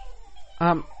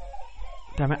 Damn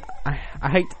it!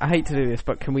 I hate to do this,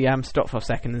 but can we stop for a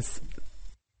second?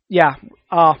 Yeah.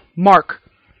 Mark.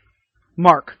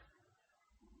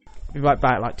 Be right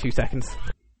back, like 2 seconds.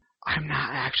 I'm not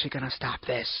actually gonna stop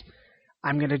this.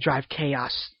 I'm gonna drive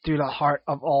chaos through the heart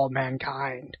of all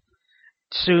mankind.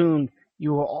 Soon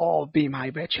you will all be my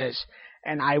bitches,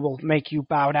 and I will make you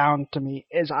bow down to me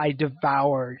as I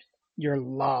devour your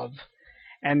love.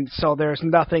 And so there's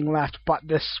nothing left but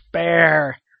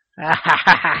despair.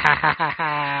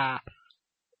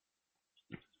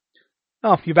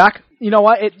 Oh, you back? You know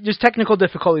what? Just technical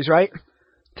difficulties, right?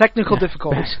 Technical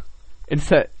difficulties.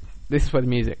 Insert. This is for the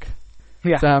music.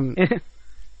 Yeah. So,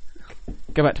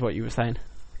 go back to what you were saying.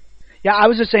 Yeah, I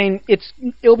was just saying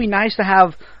it'll be nice to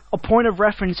have a point of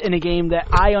reference in a game that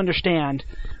I understand,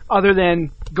 other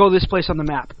than go this place on the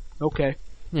map. Okay.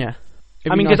 Yeah.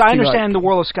 I mean, because I understand the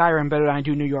world of Skyrim better than I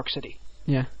do New York City.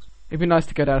 Yeah. It'd be nice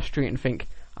to go down the street and think,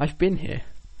 I've been here.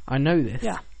 I know this.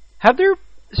 Yeah.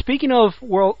 Speaking of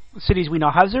world cities we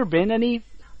know, has there been any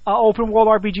open world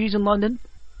RPGs in London?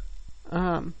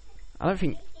 I don't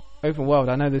think open world.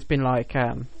 I know there's been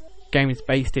games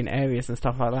based in areas and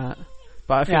stuff like that.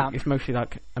 But I think it's mostly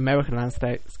like American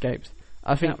landscapes.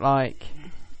 I think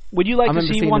Would you like to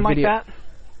see one like that?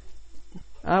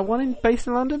 One based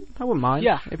in London? I wouldn't mind.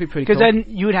 Yeah. It'd be pretty cool. Because then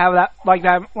you would have that, like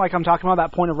I'm talking about,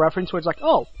 that point of reference where it's like,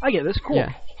 oh, I get this, cool.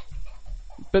 Yeah.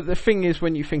 But the thing is,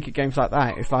 when you think of games like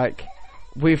that, it's like,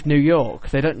 with New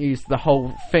York, they don't use the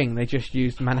whole thing, they just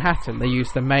use Manhattan. They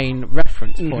use the main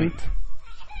reference point.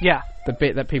 Yeah. The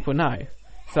bit that people know.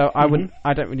 So I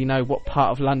don't really know what part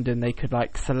of London they could,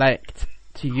 like, select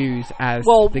to use as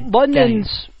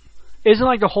London's... Isn't,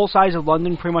 like, the whole size of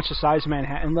London pretty much the size of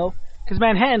Manhattan, though? Because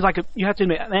Manhattan's like you have to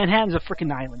admit, Manhattan's a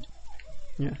freaking island.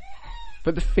 Yeah.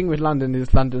 But the thing with London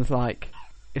is London's like,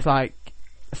 it's like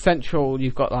central,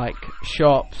 you've got like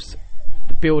shops,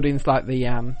 the buildings like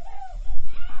the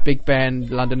Big Ben,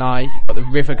 London Eye, you've got the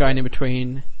river going in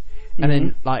between, and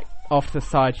then like off to the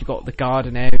side you've got the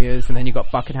garden areas, and then you've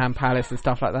got Buckingham Palace and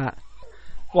stuff like that.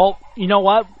 Well, you know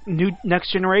what?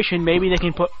 Next generation, maybe they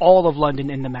can put all of London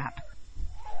in the map.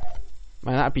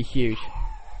 Man, that'd be huge.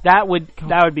 That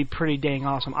would be pretty dang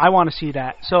awesome. I want to see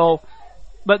that. So,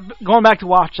 but going back to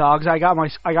Watch Dogs, I got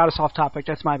us off topic.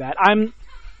 That's my bad.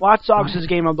 Watch Dogs is a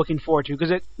game I'm looking forward to because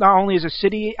it not only is a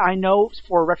city I know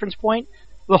for a reference point,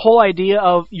 the whole idea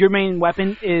of your main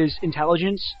weapon is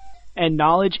intelligence and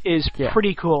knowledge is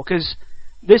pretty cool because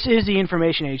this is the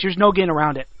information age. There's no getting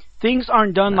around it. Things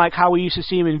aren't done like how we used to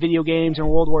see them in video games in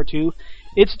World War II.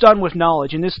 It's done with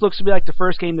knowledge, and this looks to be like the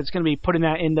first game that's going to be putting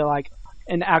that into like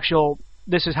an actual.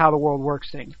 This is how the world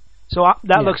works thing. So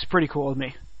that looks pretty cool to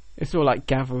me. It's all like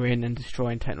gathering and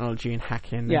destroying technology and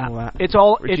hacking and all that. It's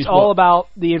all about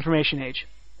the information age.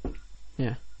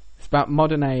 Yeah. It's about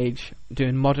modern age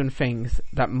doing modern things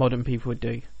that modern people would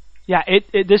do. Yeah,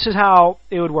 this is how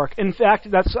it would work. In fact,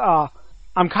 that's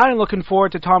I'm kind of looking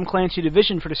forward to Tom Clancy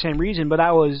Division for the same reason, but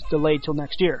that was delayed till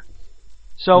next year.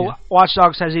 So Watch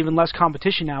Dogs has even less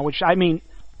competition now, which I mean,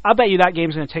 I bet you that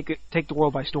game's going to take the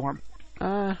world by storm.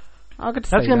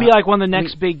 That's going to be like one of the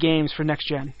next big games for next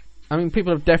gen. I mean,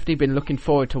 people have definitely been looking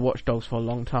forward to Watch Dogs for a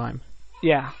long time.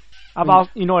 Yeah.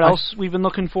 You know what else we've been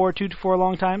looking forward to for a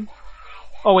long time?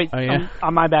 Oh wait,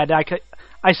 my bad.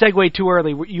 I segued too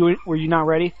early. Were you not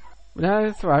ready? No,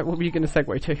 that's all right. What were you going to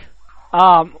segue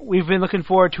to? We've been looking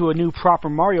forward to a new proper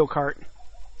Mario Kart.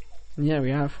 Yeah, we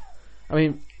have. I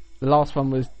mean, the last one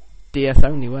was DS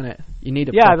only, wasn't it? You need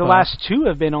a proper... the last two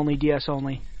have been only DS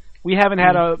only. We haven't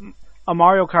had a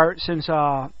Mario Kart since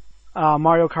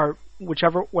Mario Kart,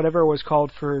 whatever it was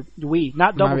called for the Wii.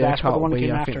 Not Double Mario Dash, Kart but the one that Wii,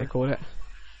 came I after. think they called it.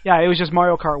 Yeah, it was just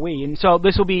Mario Kart Wii, and so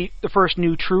this will be the first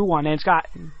new true one. And it's got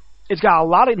a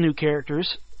lot of new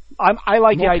characters. I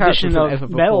like more the addition of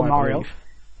Metal Mario.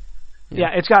 Yeah,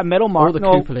 it's got Metal Mario.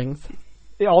 All the Koopalings.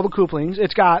 All the Koopalings.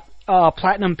 It's got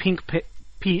Platinum Pink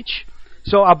Peach.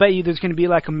 So I'll bet you there's going to be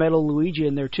like a Metal Luigi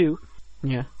in there too.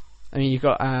 Yeah, I mean you've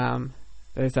got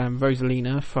there's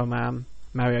Rosalina from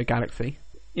Mario Galaxy.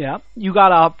 Yeah, you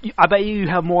got I bet you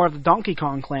have more of the Donkey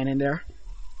Kong clan in there.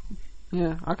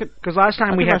 Yeah, I could. Because last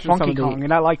time we had Funky Kong,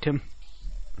 and I liked him.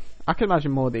 I could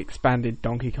imagine more the expanded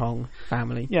Donkey Kong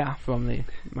family. Yeah. From the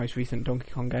most recent Donkey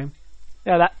Kong game.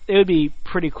 Yeah, it would be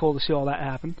pretty cool to see all that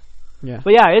happen. Yeah.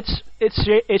 But yeah,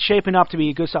 it's shaping up to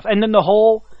be good stuff. And then the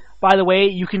whole, by the way,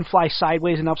 you can fly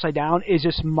sideways and upside down is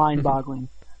just mind-boggling.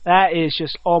 That is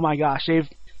just, oh my gosh, they've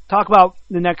talk about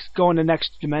going to the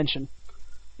next dimension.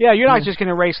 Yeah, you're not just going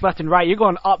to race left and right. You're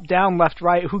going up, down, left,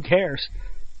 right. Who cares?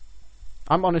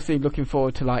 I'm honestly looking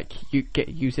forward to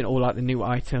using all like the new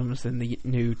items and the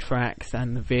new tracks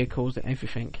and the vehicles and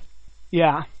everything.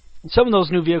 Yeah, some of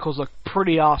those new vehicles look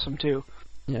pretty awesome too.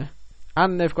 Yeah,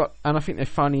 and I think they've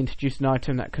finally introduced an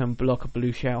item that can block a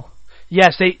blue shell.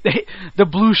 Yes, the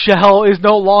blue shell is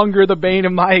no longer the bane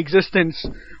of my existence.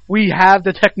 We have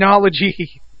the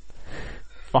technology.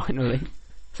 Finally.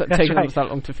 So it's taken us that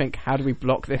long to think, how do we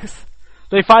block this?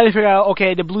 They finally figured out,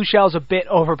 okay, the blue shell's a bit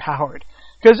overpowered.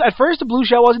 Because at first the blue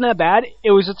shell wasn't that bad.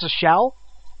 It was just a shell.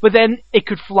 But then it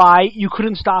could fly, you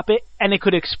couldn't stop it, and it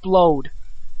could explode.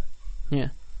 Yeah.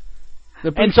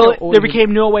 And so there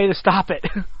became no way to stop it.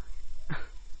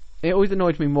 It always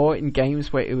annoyed me more in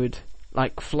games where it would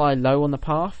fly low on the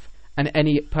path, and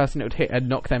any person it would hit would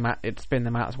knock them out, it'd spin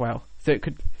them out as well. So it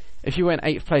could, if you were in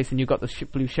 8th place and you got the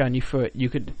blue shell and you threw it, you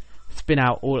could spin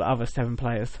out all the other 7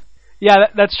 players. Yeah,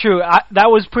 that's true. That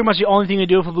was pretty much the only thing to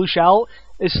do with a blue shell,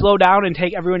 is slow down and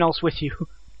take everyone else with you.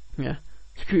 Yeah.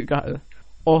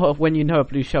 Or when you know a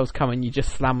blue shell's coming, you just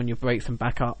slam on your brakes and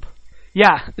back up.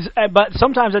 Yeah, but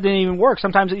sometimes that didn't even work.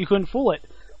 Sometimes you couldn't fool it.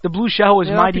 The blue shell was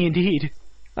mighty indeed.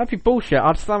 That'd be bullshit.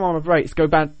 I'd slam on my brakes, go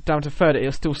down to 3rd,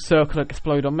 it'll still circle and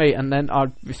explode on me, and then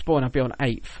I'd respawn, I'd be on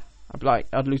 8th.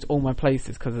 I'd lose all my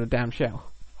places because of the damn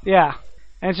shell. Yeah.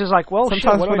 And it's just like, well,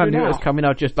 sometimes shit, when I knew now? it was coming,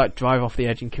 I'd just drive off the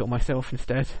edge and kill myself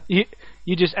instead.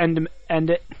 You just end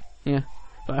it. Yeah.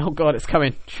 Like, oh god, it's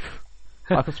coming.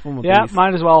 Like a swarm of Yeah, bees.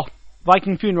 might as well.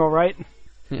 Viking funeral, right?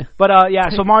 Yeah. But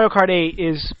so Mario Kart 8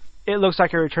 it looks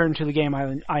like a return to the game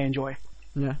I enjoy.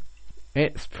 Yeah.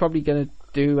 It's probably going to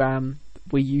do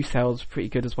Wii U sales pretty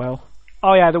good as well.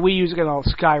 Oh yeah, the Wii U's going to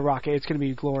skyrocket. It's going to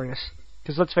be glorious.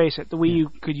 Because let's face it, the Wii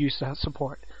U could use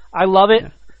support. I love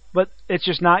it, but it's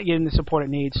just not getting the support it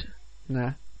needs.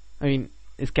 Nah. I mean,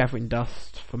 it's gathering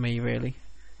dust for me, really.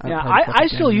 I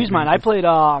still use mine. I played,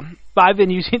 but I've been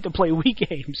using it to play Wii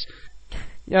games.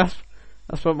 Yes,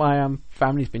 that's what my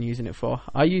family's been using it for.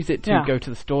 I use it to go to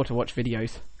the store to watch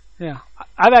videos. Yeah,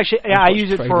 I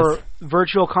use it for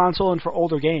Virtual Console and for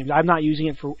older games. I'm not using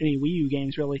it for any Wii U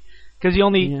games really, because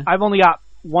I've only got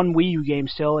one Wii U game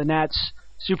still, and that's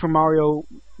Super Mario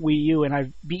Wii U, and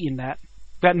I've beaten that.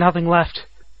 Got nothing left.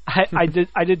 I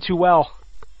did too well.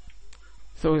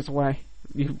 So it's why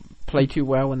you play too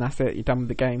well, and that's it. You're done with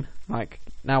the game. Like,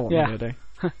 now what am I gonna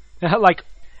do? Like,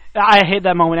 I hate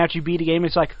that moment after you beat a game.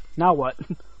 It's like, now what?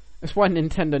 It's why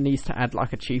Nintendo needs to add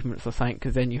like achievements or something,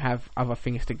 because then you have other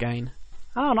things to gain.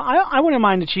 I don't know. I wouldn't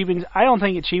mind achievements. I don't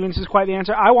think achievements is quite the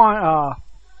answer. I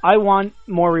want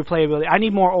more replayability. I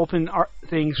need more open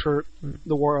things for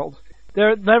the world.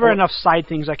 There are never enough side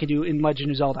things I could do in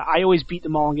Legend of Zelda. I always beat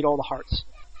them all and get all the hearts.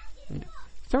 Yeah.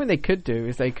 Something they could do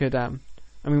is they could,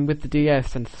 with the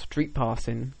DS and Street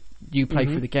Passing, you play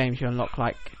through the games, you unlock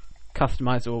like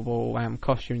customizable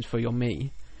costumes for your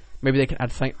Mii. Maybe they could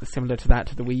add something similar to that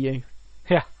to the Wii U.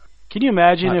 Yeah. Can you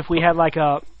imagine if we had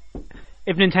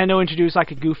if Nintendo introduced like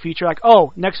a goof feature, like,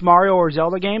 next Mario or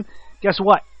Zelda game, guess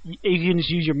what? You can just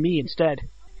use your Mii instead.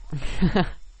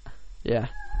 Yeah.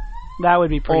 That would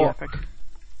be pretty epic.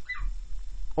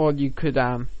 Or you could,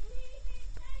 or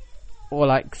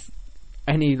like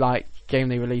any like game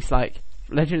they release, like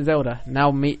Legend of Zelda.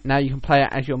 Now you can play it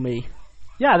as your Mii.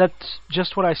 Yeah, that's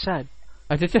just what I said.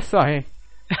 I just sorry.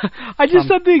 I just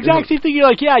said the exact same thing. You're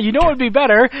like, yeah, you know it would be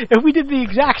better if we did the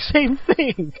exact same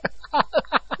thing.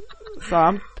 So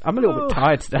I'm a little bit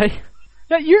tired today.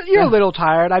 Yeah, you're a little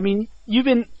tired. I mean, you've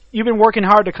been working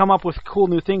hard to come up with cool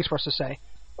new things for us to say,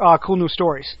 cool new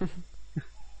stories.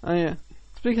 Oh yeah.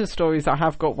 Speaking of stories, I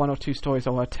have got one or two stories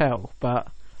I want to tell, but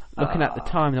looking at the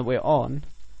time that we're on,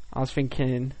 I was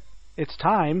thinking it's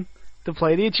time to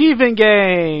play the achievement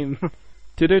game.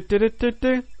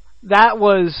 That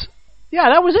was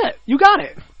it. You got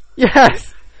it.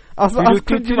 Yes. I was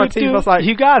clicking my teeth. I was like,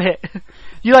 you got it.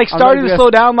 You started to slow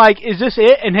down. Like, is this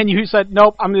it? And then you said,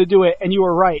 nope, I'm going to do it, and you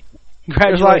were right.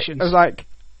 Congratulations. I was like,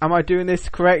 am I doing this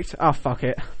correct? Oh, fuck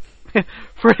it.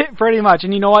 Pretty much.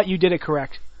 And you know what? You did it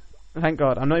correct. Thank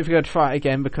God. I'm not even going to try it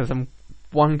again because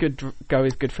one good go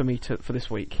is good for me for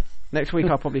this week. Next week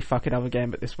I'll probably fuck it up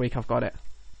again, but this week I've got it.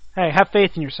 Hey, have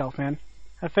faith in yourself, man.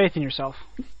 Have faith in yourself.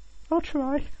 I'll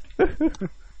try.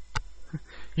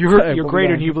 You're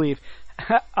greater than you believe.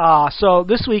 So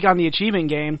this week on the achievement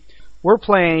game, we're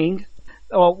playing.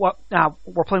 We're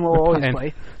playing what we always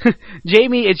play.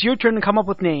 Jamie, it's your turn to come up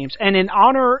with names, and in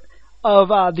honor of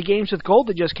the games with gold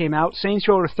that just came out, Saints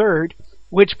Row the Third,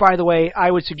 which by the way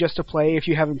I would suggest to play if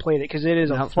you haven't played it because it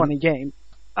is a funny game.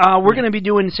 We're going to be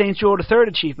doing Saints Row the Third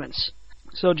achievements.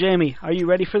 So Jamie, are you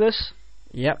ready for this?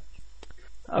 Yep.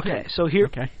 Okay. So here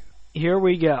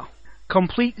we go.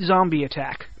 Complete zombie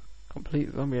attack.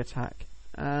 Complete zombie attack.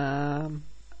 Got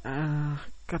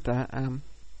that.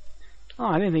 Oh,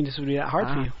 I didn't think this would be that hard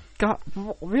for you. God,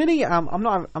 really? I'm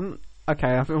okay.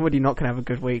 I'm already not gonna have a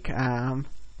good week. Damn,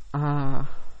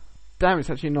 it's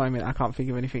actually annoying me that I can't think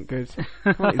of anything good.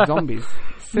 It's zombies.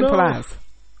 Simple as.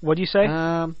 What do you say?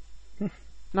 No,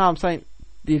 I'm saying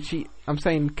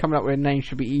coming up with a name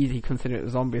should be easy considering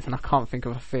it's zombies, and I can't think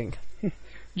of a thing.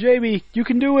 Jamie, you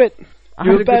can do it.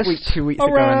 You're the best. Good week 2 weeks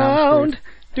ago, and now I'm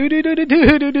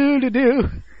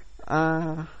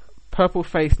screwed. Purple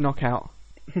face knockout.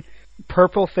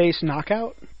 Purple face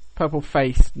knockout? Purple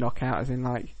face knockout, as in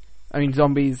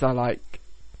zombies are like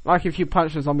if you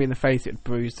punch a zombie in the face, it'd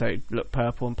bruise, so it'd look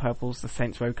purple, and purple's the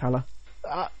Saints Row colour.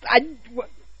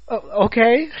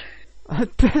 Okay.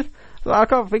 I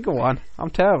can't think of one. I'm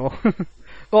terrible.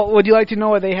 Well, would you like to know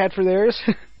what they had for theirs?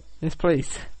 Yes,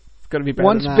 please. It's got to be better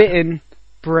Once than that. bitten,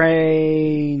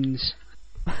 brains.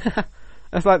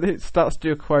 It's like it starts to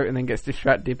do a quote and then gets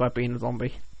distracted by being a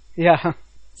zombie. Yeah.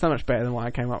 So much better than what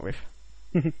I came up with.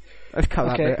 Let's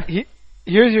cut that bit.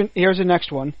 Here's the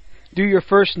next one. Do your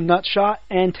first nut shot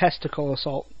and testicle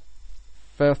assault.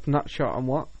 First nut shot and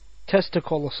what?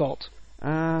 Testicle assault.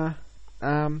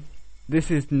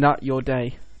 This is not your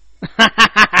day.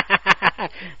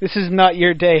 This is not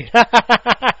your day.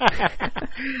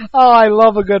 Oh, I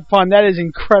love a good pun. That is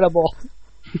incredible.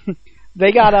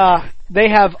 They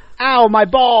have, ow, my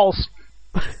balls.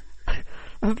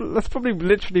 That's probably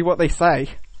literally what they say.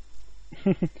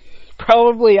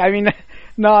 Probably, I mean,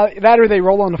 no, that or they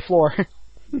roll on the floor.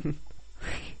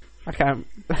 Okay,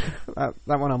 that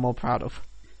one I'm more proud of.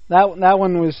 That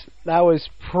one was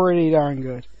pretty darn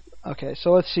good. Okay,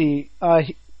 so let's see.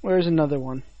 Where's another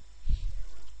one?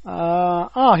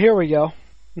 Here we go.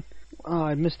 Oh,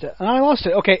 I missed it. I lost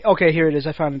it. Okay, here it is.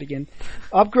 I found it again.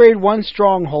 Upgrade one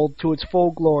stronghold to its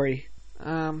full glory.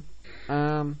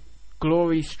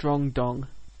 Glory strong dong.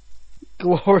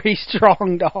 Glory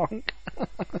strong dong. I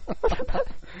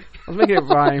was making it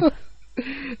rhyme.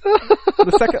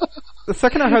 The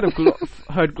second I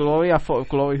heard glory, I thought of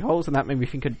glory holes, and that made me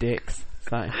think of dicks.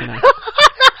 So, you know.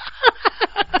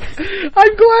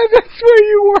 I'm glad that's where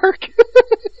you work.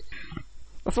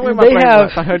 That's the way my brain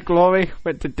works. I heard glory,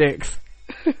 went to dicks.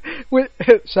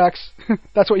 Sex.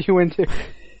 That's what you went to.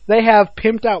 They have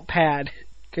pimped out pad.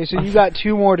 Okay, so you got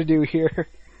 2 more to do here.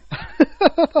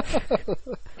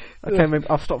 Okay, maybe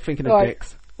I'll stop thinking of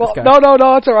dicks. Well,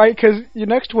 no, it's alright, because your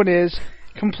next one is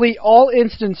complete all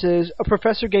instances of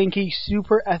Professor Genki's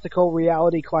super ethical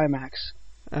reality climax.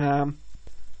 The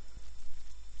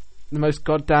most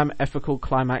goddamn ethical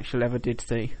climax you'll ever did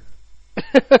see.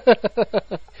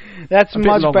 That's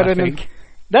much better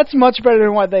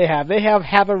than what they have. They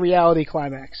have a reality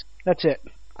climax. That's it.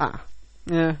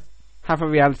 Yeah. Have a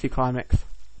reality climax.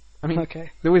 I mean, okay.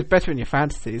 They're always better in your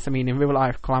fantasies. I mean, in real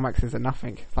life, climaxes are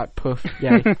nothing. It's like poof,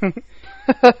 yay.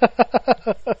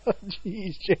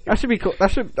 Jeez, James. That should be cool.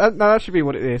 That should be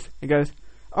what it is. It goes,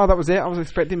 oh, that was it. I was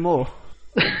expecting more.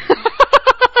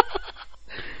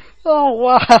 Oh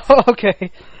wow.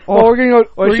 Okay. Well, we're gonna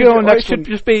go next. It should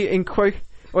just be in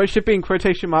it should be in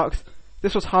quotation marks.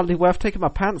 This was hardly worth taking my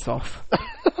pants off.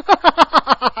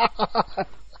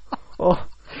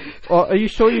 Or are you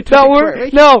sure you took it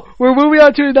correctly? No, we're moving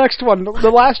on to the next one.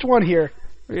 The last one here.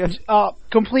 Yes.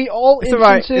 Complete all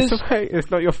instances. It's alright.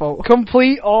 It's not your fault.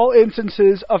 Complete all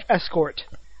instances of escort.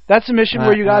 That's a mission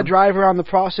where you gotta drive around the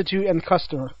prostitute and the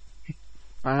customer.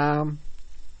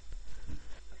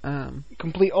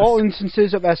 Complete all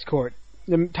instances of escort.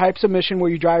 The types of mission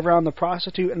where you drive around the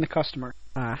prostitute and the customer.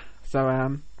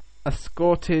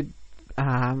 Escorted.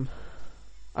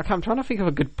 I'm trying to think of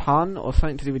a good pun or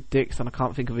something to do with dicks, and I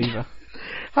can't think of either.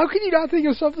 How can you not think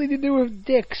of something to do with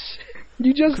dicks?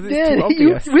 You just did. It's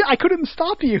too obvious. I couldn't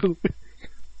stop you.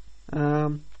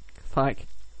 It's like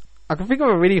I can think of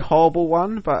a really horrible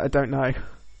one, but I don't know.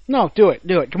 No, do it.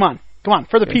 Come on,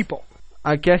 for the people.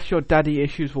 I guess your daddy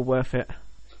issues were worth it.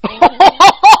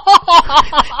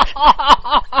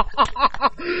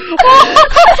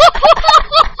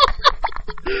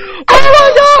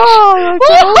 Oh my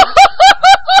god!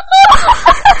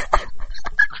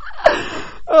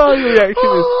 Oh, your reaction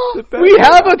is the best. We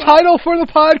have a title for the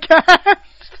podcast.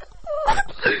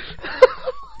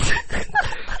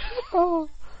 Oh,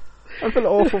 I feel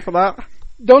awful for that.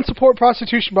 Don't support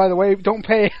prostitution, by the way. Don't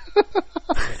pay.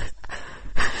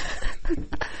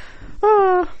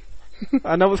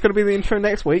 I know what's going to be the intro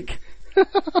next week.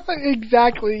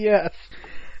 Exactly, yes.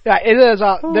 Yeah, it is.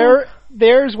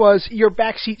 Theirs was your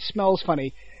backseat smells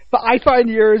funny, but I find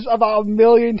yours about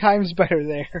 1,000,000 times better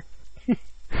there.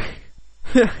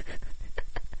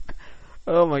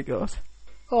 Oh my god.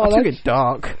 Oh, I took it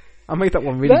dark. I made that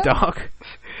one really dark.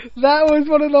 That was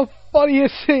one of the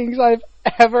funniest things I've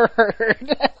ever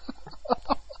heard.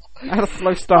 I had a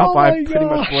slow start, but I pretty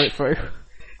much brought it through.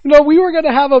 No, we were going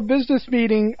to have a business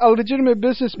meeting, a legitimate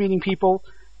business meeting, people,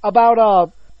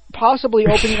 about possibly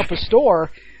opening up a store.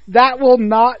 That will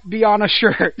not be on a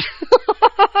shirt.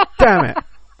 Damn it!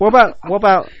 What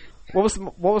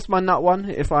was my nut one?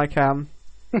 It's like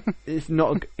it's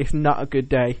not a good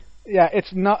day. Yeah,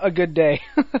 it's not a good day.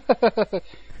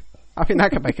 I think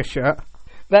that could make a shirt.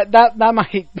 That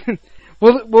might.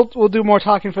 We'll do more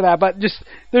talking for that, but just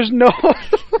there's no.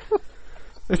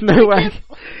 There's no way.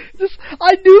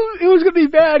 I knew it was gonna be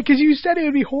bad because you said it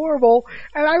would be horrible,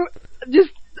 and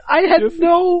I had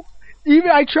no.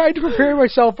 Even I tried to prepare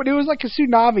myself, but it was like a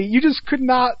tsunami. You just could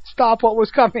not stop what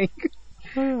was coming.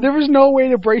 There was no way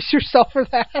to brace yourself for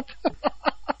that.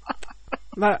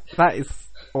 That is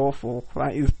awful.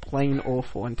 That is plain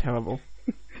awful and terrible.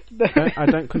 I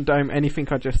don't condone anything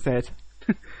I just said.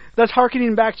 That's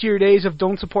harkening back to your days of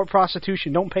don't support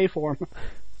prostitution, don't pay for them.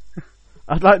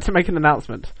 I'd like to make an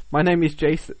announcement. My name is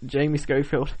Jamie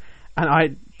Schofield, and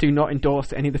I do not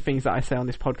endorse any of the things that I say on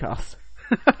this podcast.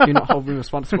 Do not hold me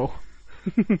responsible.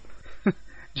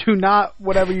 Do not,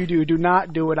 whatever you do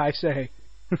not do what I say.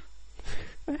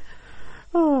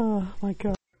 Oh my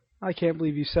god. I can't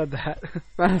believe you said that.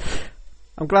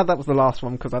 I'm glad that was the last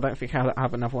one because I don't think I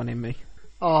have another one in me.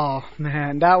 Oh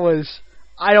man, that was.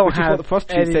 I don't have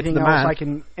anything else man. I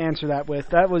can answer that with.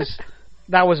 That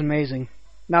was amazing.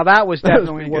 Now that was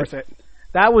definitely worth it.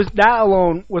 That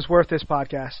alone was worth this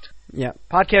podcast. Yeah.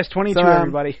 Podcast 22,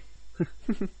 everybody.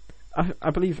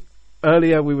 I believe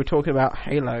earlier we were talking about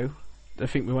Halo. I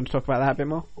think we want to talk about that a bit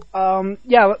more.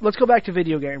 Yeah, let's go back to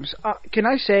video games. Can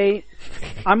I say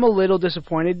I'm a little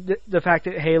disappointed the fact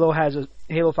that Halo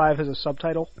 5 has a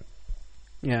subtitle.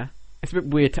 Yeah. It's a bit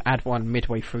weird to add one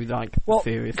midway through the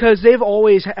series. Because they've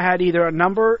always had either a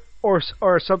number or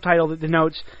a subtitle that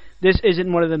denotes this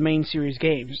isn't one of the main series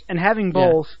games. And having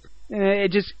both,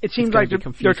 it seems like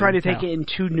they're trying to take it in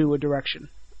too new a direction.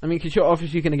 I mean, because you're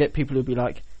obviously going to get people who'll be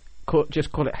like,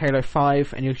 just call it Halo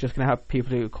 5, and you're just going to have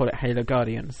people who call it Halo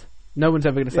Guardians. No one's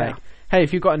ever going to say, hey,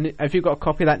 if you've got a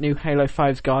copy of that new Halo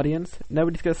 5's Guardians,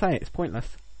 nobody's going to say it. It's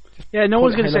pointless. No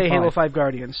one's going to say Halo 5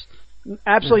 Guardians.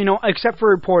 Absolutely no, except for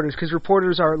reporters, because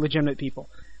reporters are legitimate people.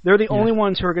 They're the only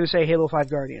ones who are going to say Halo 5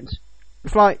 Guardians.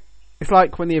 It's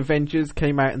like when the Avengers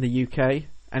came out in the UK,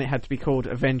 and it had to be called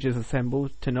Avengers Assemble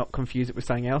to not confuse it with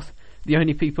something else. The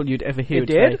only people you'd ever hear would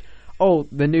say, oh,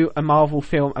 the new Marvel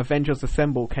film Avengers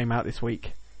Assemble came out this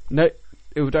week. No,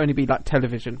 it would only be like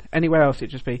television. Anywhere else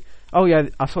it'd just be, oh yeah,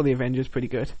 I saw the Avengers, pretty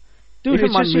good. Dude,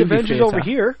 it's just the Avengers over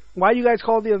here. Why do you guys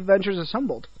call it the Avengers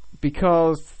Assembled?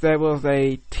 Because there was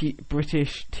a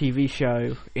British TV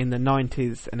show in the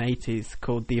 90s and 80s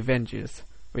called The Avengers,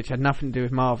 which had nothing to do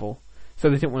with Marvel. So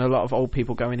they didn't want a lot of old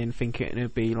people going in thinking it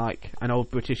would be like an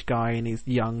old British guy and his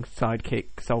young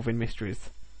sidekick solving mysteries.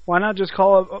 Why not just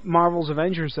call it Marvel's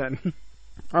Avengers then?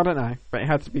 I don't know, but it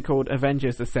had to be called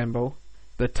Avengers Assemble.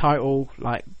 The title,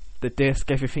 like the disc,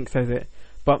 everything says it.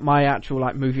 But my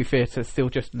actual movie theatre still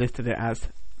just listed it as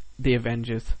The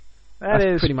Avengers.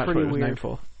 That's pretty much what it was known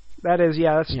for. That is,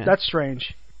 that's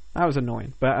strange. That was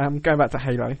annoying. But going back to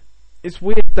Halo, it's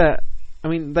weird that,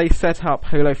 they set up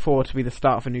Halo 4 to be the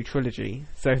start of a new trilogy.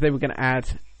 So if they were going to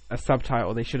add a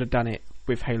subtitle, they should have done it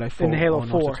with Halo 4. In Halo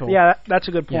 4. Yeah, that's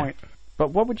a good point. Yeah. But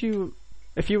what would you,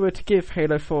 if you were to give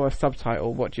Halo 4 a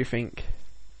subtitle, what do you think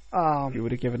you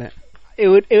would have given it? It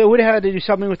would have had to do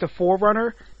something with the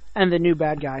Forerunner and the new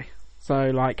bad guy. So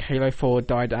like Halo 4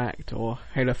 Didact or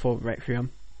Halo 4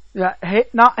 Requiem. Yeah,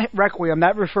 not Requiem.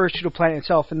 That refers to the planet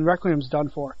itself, and Requiem's done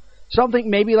for. Something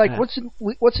maybe like what's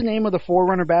the name of the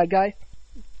Forerunner bad guy?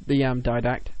 The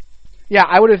Didact. Yeah,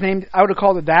 I would have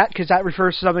called it that because that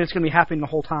refers to something that's going to be happening the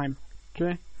whole time.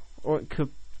 Okay. Or it could,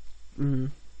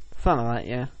 something like that.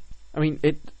 Yeah.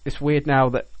 It's weird now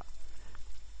that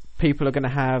people are going to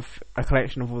have a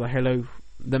collection of all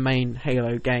the main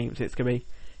Halo games. It's going to be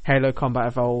Halo Combat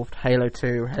Evolved, Halo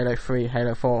 2, Halo 3,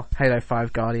 Halo 4, Halo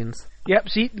 5 Guardians. Yep,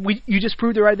 see, you just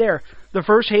proved it right there. The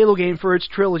first Halo game for its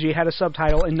trilogy had a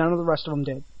subtitle, and none of the rest of them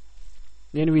did.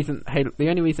 The only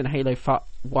reason Halo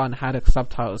 1 had a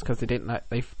subtitle is because they didn't know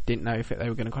if they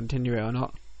were going to continue it or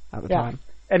not at the time.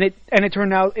 And it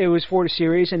turned out it was for the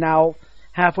series, and now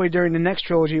halfway during the next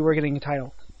trilogy, we're getting a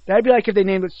title. That'd be like if they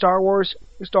named it Star Wars,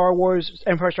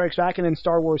 Empire Strikes Back, and then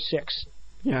Star Wars 6.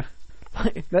 Yeah.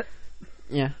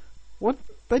 Yeah. What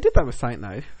they did that with something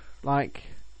though.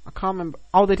 I can't remember.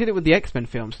 Oh, they did it with the X-Men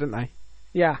films, didn't they?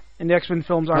 Yeah, and the X-Men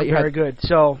films aren't very good.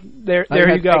 So there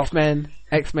you go.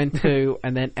 X-Men 2,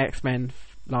 and then X-Men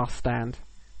Last Stand.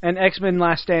 And X-Men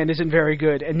Last Stand isn't very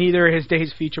good, and neither is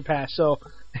Days of Future Past. So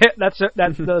that's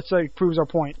proves our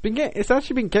point. It's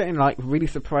actually been getting really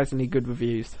surprisingly good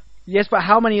reviews. Yes, but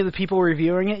how many of the people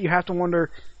reviewing it? You have to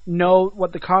know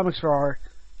what the comics are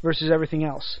versus everything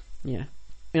else. Yeah,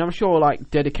 I'm sure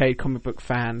dedicated comic book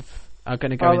fans are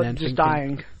going to go in there and just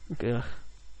dying. Ugh.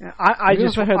 I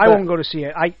won't go to see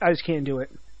it. I just can't do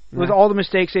it. No. With all the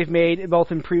mistakes they've made,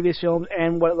 both in previous films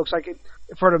and what it looks like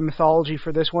for the mythology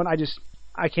for this one,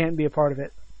 I can't be a part of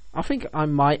it. I think I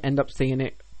might end up seeing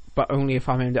it, but only if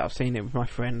I end up seeing it with my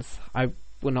friends. I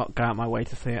will not go out my way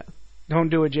to see it. Don't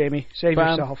do it, Jamie. Save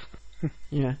yourself.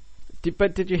 Yeah.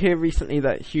 Did you hear recently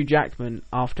that Hugh Jackman,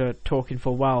 after talking for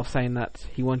a while, saying that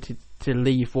he wanted to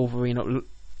leave Wolverine,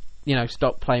 or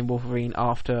stop playing Wolverine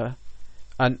after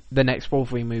the next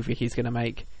Wolverine movie he's going to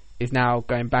make, is now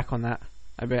going back on that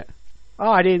a bit? Oh,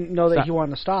 I didn't know that he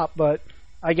wanted to stop, but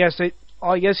I guess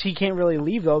he can't really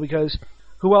leave though, because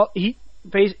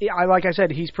like I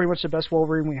said, he's pretty much the best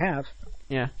Wolverine we have.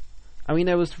 Yeah.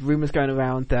 There was rumours going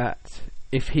around that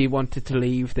if he wanted to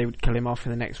leave, they would kill him off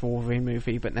in the next Wolverine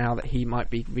movie, but now that he might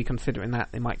be reconsidering that,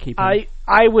 they might keep him.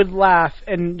 I would laugh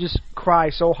and just cry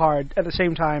so hard at the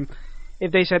same time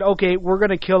if they said, okay, we're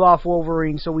going to kill off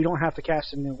Wolverine so we don't have to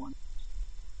cast a new one.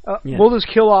 We'll just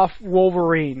kill off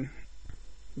Wolverine.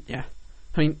 Yeah.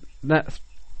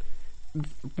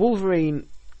 Wolverine,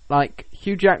 like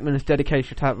Hugh Jackman's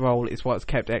dedication to that role is what's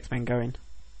kept X-Men going.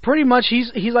 Pretty much,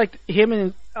 he's like him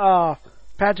and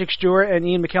Patrick Stewart and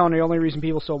Ian McKellen are the only reason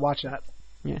people still watch that.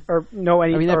 Yeah. Or know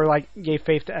any, or like gave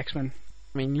faith to X-Men.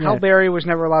 I mean, yeah. Halle Berry was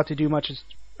never allowed to do much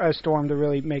as Storm to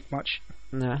really make much.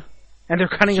 Nah. And they're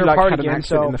cutting her like, apart had again. An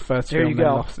So in the first there film, you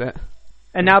go. Lost it.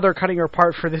 And now they're cutting her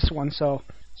apart for this one, so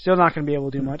still not going to be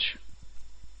able to do much.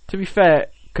 To be fair,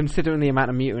 considering the amount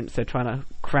of mutants they're trying to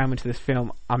cram into this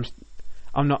film, I'm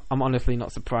honestly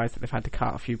not surprised that they've had to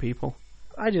cut a few people.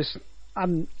 I'm just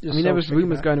there was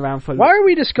rumours going around for. Why are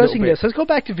we discussing this? Let's go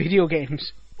back to video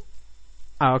games.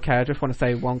 Oh, okay. I just want to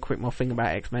say one quick more thing about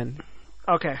X-Men.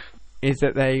 Okay. Is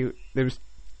that there was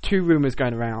 2 rumours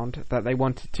going around that they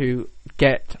wanted to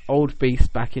get Old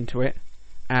Beast back into it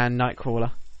and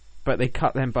Nightcrawler, but they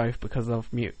cut them both because of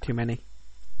too many.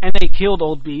 And they killed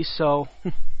Old Beast, so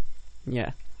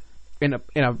yeah, in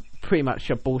a pretty much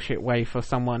a bullshit way for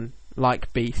someone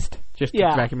like Beast, just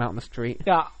to drag him out on the street.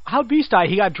 Yeah, how'd Beast die?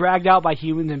 He got dragged out by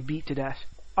humans and beat to death.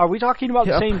 Are we talking about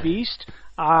the same Beast?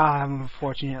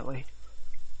 Unfortunately.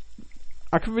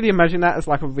 I can really imagine that as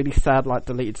like a really sad, like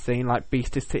deleted scene. Like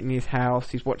Beast is sitting in his house,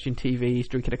 he's watching TV, he's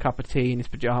drinking a cup of tea in his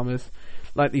pajamas.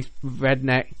 Like these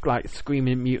redneck, like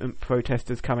screaming mutant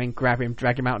protesters come in, grab him,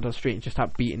 drag him out onto the street, and just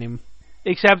start beating him.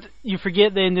 Except you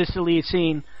forget that in this deleted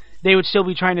scene, they would still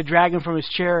be trying to drag him from his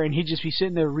chair, and he'd just be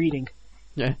sitting there reading.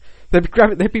 Yeah,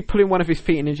 they'd be pulling one of his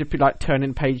feet, and he'd just be like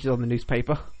turning pages on the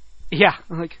newspaper. Yeah,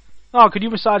 like, oh, could you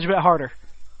massage a bit harder?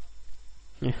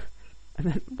 Yeah, and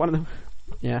then one of them,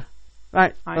 yeah.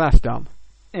 Right, well, that's dumb.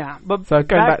 Yeah, but so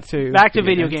going back to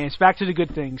video games, back to the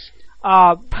good things.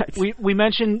 We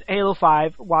mentioned Halo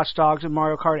 5, Watch Dogs, and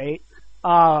Mario Kart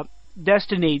 8.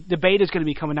 Destiny, the beta is going to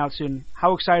be coming out soon.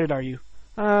 How excited are you?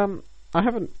 I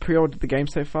haven't pre-ordered the game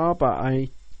so far, but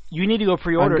you need to go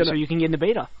pre-order it so you can get in the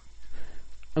beta.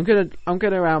 I'm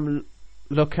gonna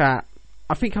look at.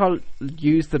 I think I'll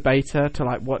use the beta to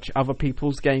like watch other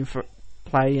people's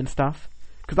play and stuff.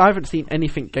 Because I haven't seen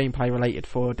anything gameplay related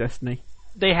for Destiny.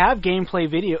 They have pure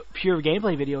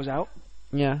gameplay videos out.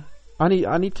 Yeah, I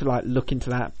need to like look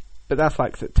into that, but that's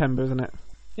like September, isn't it?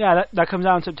 Yeah, that comes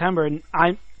out in September, and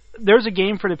there's a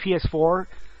game for the PS4,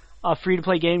 a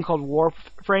free-to-play game called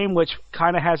Warframe, which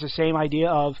kind of has the same idea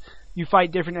of you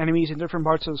fight different enemies in different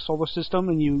parts of the solar system,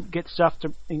 and you get stuff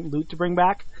and loot to bring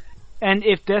back. And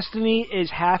if Destiny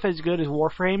is half as good as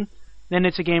Warframe, then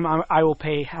it's a game I will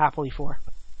pay happily for.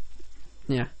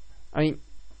 Yeah, I mean,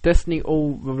 Destiny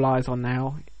all relies on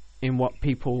now in what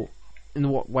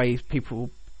ways people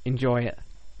enjoy it.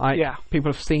 Like,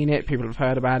 people have seen it, people have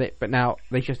heard about it, but now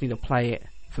they just need to play it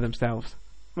for themselves.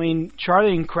 I mean,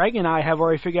 Charlie and Craig and I have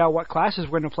already figured out what classes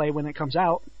we're going to play when it comes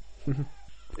out. What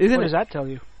does that tell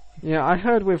you? Yeah, I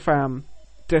heard with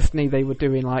Destiny they were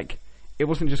doing like, it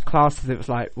wasn't just classes, it was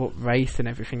like what race and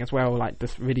everything as well, like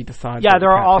just really decide. Yeah,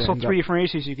 there are also 3 different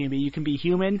races you can be. You can be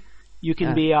human, you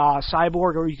can be a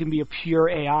cyborg, or you can be a pure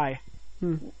AI.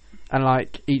 And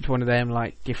like each one of them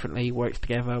like differently works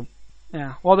together.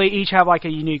 Yeah, well, they each have like a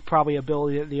unique probably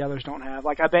ability that the others don't have.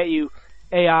 Like I bet you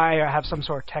AI have some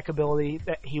sort of tech ability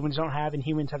that humans don't have, and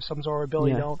humans have some sort of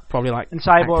ability don't. Probably like and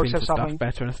cyborgs have something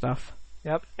better and stuff.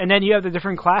 Yep, and then you have the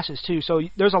different classes too. So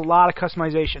there's a lot of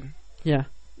customization. Yeah,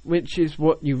 which is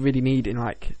what you really need in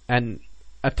like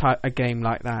a game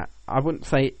like that. I wouldn't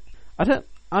say I don't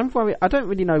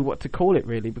really know what to call it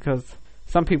really, because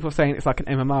some people are saying it's like an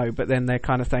MMO, but then they're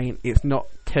kind of saying it's not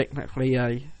technically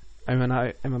a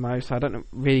MMO, so I don't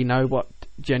really know what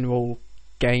general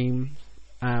game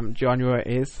genre it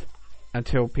is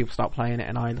until people start playing it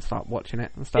and I start watching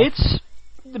it and stuff. It's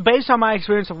based on my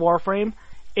experience of Warframe,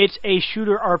 it's a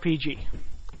shooter RPG.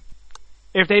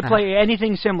 If they play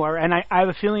anything similar, and I have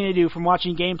a feeling they do from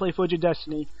watching gameplay footage of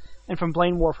Destiny and from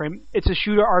playing Warframe, it's a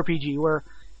shooter RPG where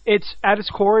it's at its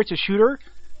core, it's a shooter,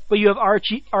 but you have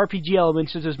RPG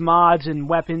elements such as mods and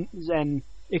weapons and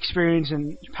experience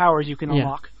and powers you can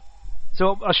unlock.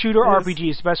 So a shooter RPG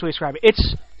is the best way to describe it.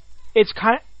 It's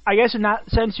kind of, I guess in that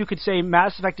sense you could say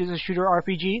Mass Effect is a shooter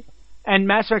RPG, and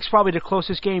Mass Effect's probably the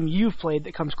closest game you've played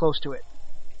that comes close to it.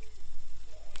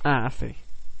 I see.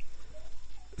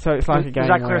 So it's like a game. Does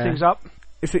that clear things up?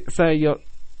 So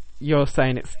you're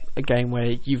saying it's a game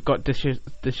where you've got decisions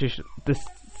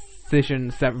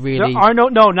that really there are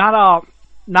not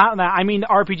that. I mean the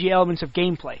RPG elements of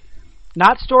gameplay,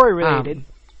 not story related.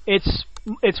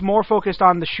 It's more focused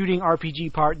on the shooting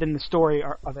RPG part than the story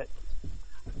of it.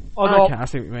 Although okay, I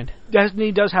see what you mean.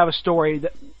 Destiny does have a story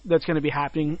that's going to be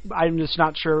happening. I'm just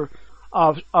not sure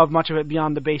of much of it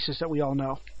beyond the basis that we all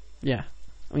know. Yeah,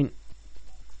 I mean,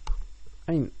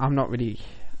 I'm not really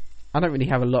I don't really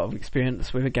have a lot of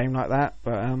experience with a game like that,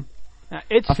 but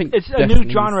it's I think it's a new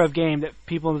genre of game that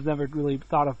people have never really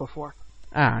thought of before.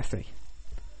 I see.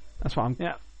 That's what I'm.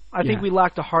 Yeah, I think we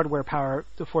lacked the hardware power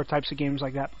for types of games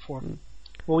like that before.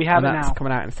 Well, we have it now. That's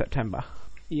coming out in September.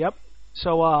 Yep.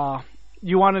 So,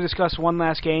 you want to discuss one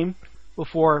last game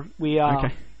before we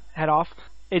head off?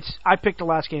 I picked the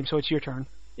last game, so it's your turn.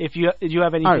 If you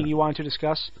have anything you wanted to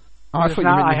discuss. I thought you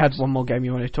really had one more game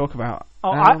you wanted to talk about.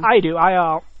 Oh, I do.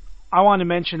 I wanted to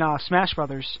mention Smash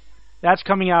Brothers. That's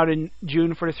coming out in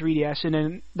June for the 3DS, and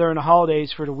then during the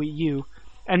holidays for the Wii U.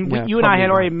 And you and I had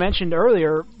already mentioned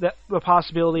earlier the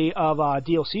possibility of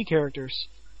DLC characters.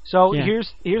 So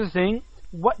here's the thing: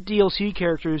 what DLC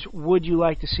characters would you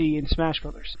like to see in Smash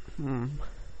Brothers?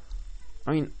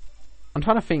 I mean, I'm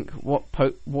trying to think what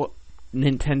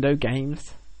Nintendo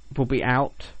games will be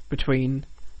out between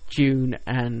June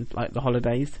and like the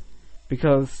holidays,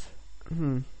 because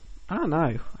I don't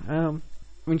know.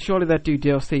 I mean, surely they'd do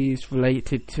DLCs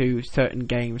related to certain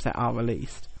games that are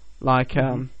released. Like,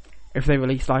 if they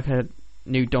release like a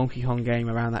new Donkey Kong game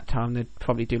around that time, they'd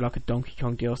probably do like a Donkey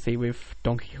Kong DLC with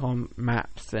Donkey Kong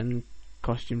maps and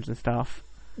costumes and stuff.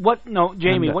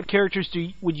 Jamie, what characters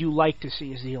would you like to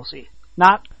see as DLC?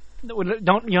 You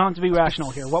don't have to be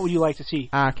rational here. What would you like to see?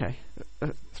 Okay.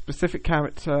 A specific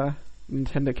character,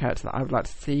 Nintendo character that I would like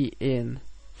to see in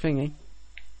Thingy.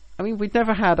 I mean, we've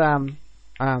never had, don't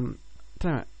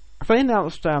know. Have they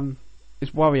announced,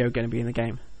 is Wario going to be in the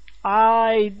game?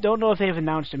 I don't know if they've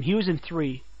announced him. He was in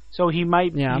 3, so he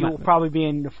will probably be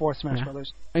in the 4th Smash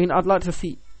Brothers. I mean, I'd like to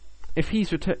see, if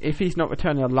he's not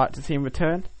returning, I'd like to see him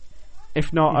return.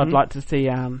 If not, I'd like to see,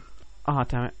 damn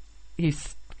it.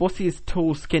 What's his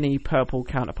tall, skinny, purple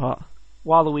counterpart?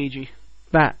 Waluigi.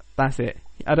 That's it.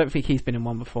 I don't think he's been in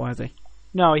one before, has he?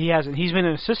 No, he hasn't. He's been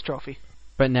in Assist Trophy.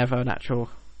 But never an actual...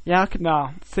 Yeah, I could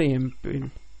see him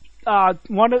being...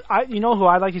 you know who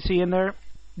I'd like to see in there?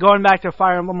 Going back to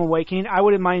Fire Emblem Awakening, I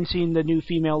wouldn't mind seeing the new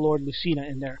female Lord Lucina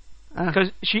in there. Because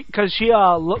she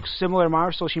looks similar to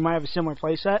Mars, so she might have a similar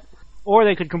playset. Or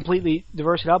they could completely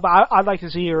diverse it up, but I'd like to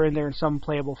see her in there in some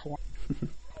playable form.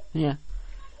 Yeah.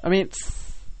 I mean,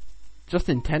 it's just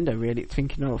Nintendo, really. It's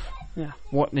thinking of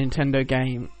what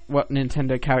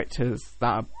Nintendo characters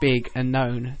that are big and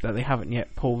known that they haven't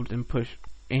yet pulled and pushed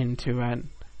into a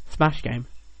Smash game.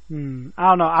 I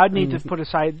don't know. I'd need to put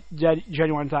aside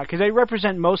genuine thought, because they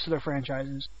represent most of their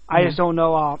franchises. I just don't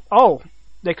know.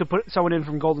 They could put someone in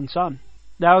from Golden Sun.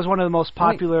 That was one of the most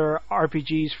popular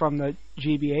RPGs from the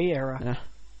GBA era. Yeah.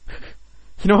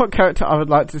 You know what character I would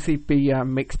like to see be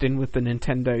mixed in with the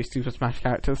Nintendo Super Smash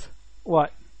characters?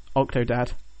 What?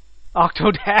 Octodad.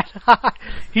 Octodad?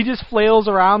 He just flails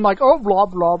around like, oh, blah,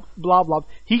 blah, blah, blah.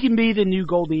 He can be the new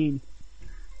Goldeen.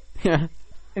 Yeah.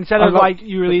 Instead of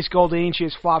you release Goldeen, she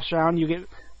just flops around, you get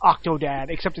Octodad,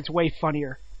 except it's way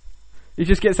funnier. He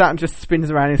just gets out and just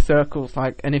spins around in circles,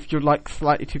 and if you're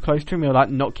slightly too close to him, he'll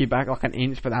knock you back like an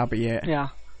inch, but that'll be it. Yeah.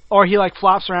 Or he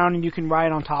flops around and you can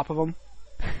ride on top of him.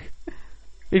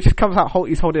 He just comes out,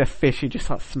 he's holding a fish, he just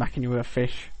starts smacking you with a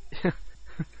fish.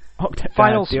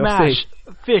 Final Smash,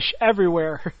 fish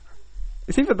everywhere.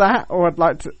 It's either that, or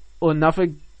or another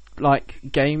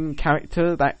game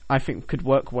character that I think could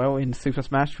work well in Super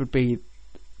Smash would be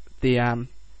the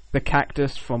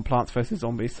cactus from Plants vs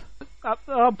Zombies.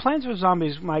 Plants vs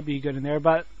Zombies might be good in there,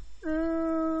 but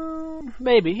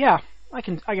maybe, yeah. I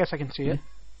guess I can see it.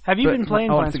 Have you been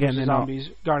playing Plants vs Zombies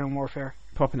Garden Warfare?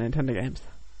 Proper Nintendo games.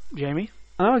 Jamie?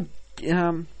 Oh,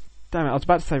 damn it! I was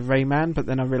about to say Rayman, but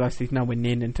then I realised he's nowhere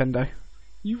near Nintendo.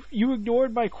 You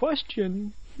ignored my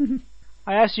question.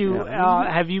 I asked you,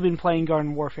 have you been playing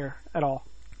Garden Warfare at all?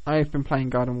 I've been playing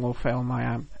Garden Warfare on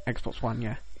my Xbox One,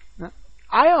 yeah.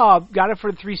 I got it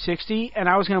for the 360, and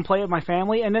I was going to play it with my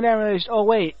family, and then I realized, oh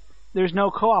wait, there's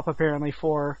no co-op apparently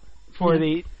for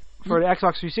the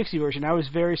Xbox 360 version. I was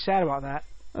very sad about that.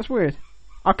 That's weird.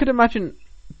 I could imagine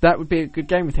that would be a good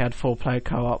game if they had 4-player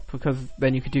co-op, because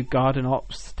then you could do garden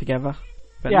ops together.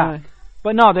 But yeah. No.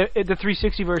 But no, the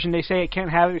 360 version, they say it can't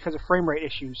have it because of frame rate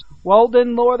issues. Well,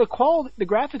 then lower the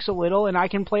graphics a little, and I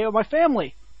can play it with my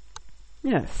family.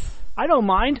 Yes. I don't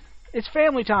mind. It's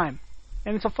family time,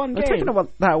 and it's a fun game. They're taking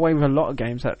that away with a lot of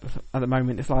games at the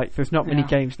moment. It's there's not many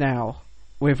games now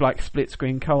with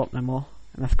split-screen co-op no more,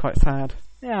 and that's quite sad.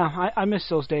 Yeah, I miss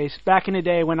those days. Back in the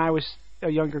day when I was a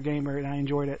younger gamer, and I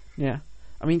enjoyed it. Yeah.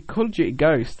 I mean, Call of Duty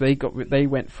Ghosts, they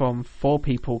went from 4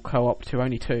 people co-op to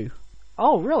only 2.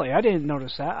 Oh, really? I didn't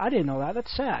notice that. I didn't know that.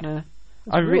 That's sad.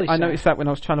 Yeah. Really I noticed that when I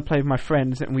was trying to play with my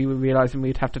friends, and we were realising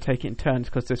we'd have to take it in turns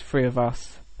because there's 3 of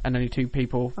us and only 2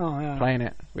 people playing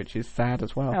it, which is sad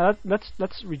as well. Yeah,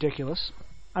 that's ridiculous.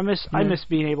 I miss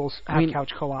being able to have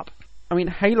couch co-op. I mean,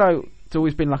 Halo's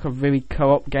always been like a really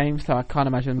co-op game, so I can't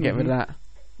imagine them getting rid of that.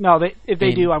 No, if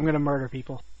they do, I'm going to murder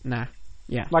people. Nah,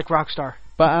 yeah. Like Rockstar.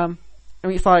 But, I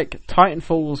mean, it's like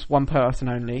Titanfall's one person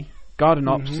only, Garden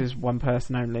Ops is one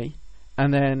person only,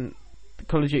 and then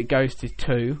Call of Duty Ghost is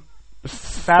 2.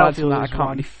 Battlefield is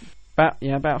 1.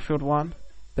 Battlefield 1.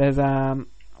 There's,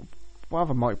 what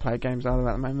other multiplayer games are there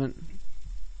at the moment?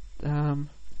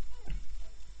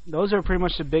 Those are pretty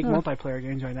much the big multiplayer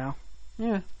games right now.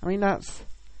 Yeah, I mean, that's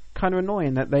kind of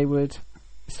annoying that they would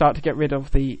start to get rid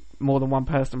of the more than one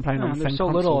person playing on the same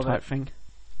console type thing.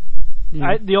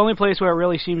 Yeah. The only place where it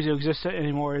really seems to exist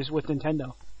anymore is with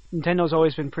Nintendo. Nintendo's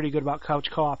always been pretty good about couch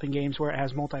co-op in games where it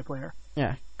has multiplayer.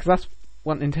 Yeah, because that's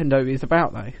what Nintendo is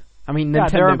about, though. I mean,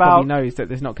 Nintendo probably knows that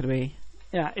there's not going to be...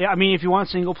 Yeah, I mean, if you want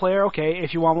single player, okay.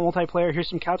 If you want multiplayer, here's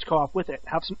some couch co-op with it.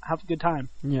 Have a good time.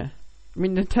 Yeah. I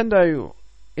mean, Nintendo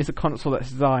is a console that's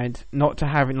designed not to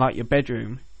have in, like, your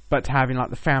bedroom, but to have in, like,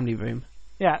 the family room.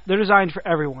 Yeah, they're designed for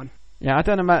everyone. Yeah, I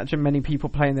don't imagine many people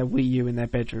playing their Wii U in their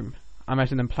bedroom. I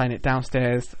imagine them playing it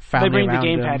downstairs, family around them.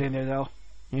 They bring the gamepad in there, though.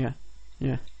 Yeah.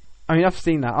 I mean, I've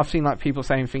seen that. I've seen, like, people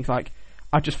saying things like,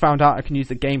 I just found out I can use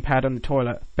the gamepad on the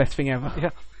toilet. Best thing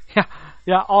ever.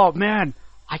 Yeah. Oh, man.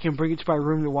 I can bring it to my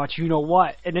room to watch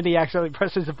you-know-what. And then he accidentally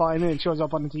presses the button and it shows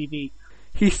up on the TV.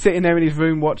 He's sitting there in his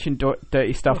room watching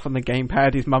dirty stuff on the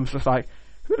gamepad. His mum's just like...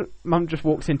 Mum just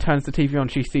walks in, turns the TV on,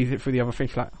 she sees it through the other thing.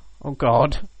 She's like, oh,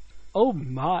 God. Oh,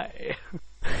 my.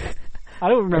 I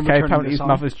don't remember turning apparently his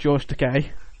mother's George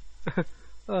Takei.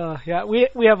 Yeah, we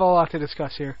have a lot to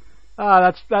discuss here.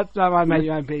 That's not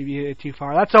my baby too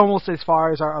far. That's almost as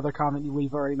far as our other comment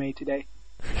we've already made today.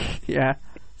 Yeah.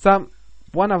 So,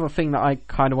 one other thing that I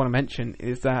kind of want to mention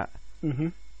is that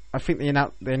I think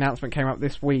the announcement came up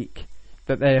this week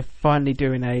that they're finally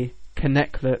doing a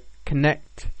connectless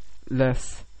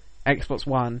Xbox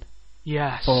One.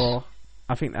 Yes. For,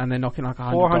 I think, and they're knocking like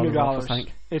 $100 off or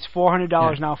something. It's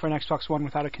 $400 now for an Xbox One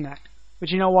without a Kinect. But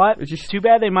you know what? It's too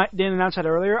bad they didn't announce that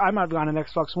earlier. I might have gone an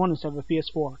Xbox One instead of a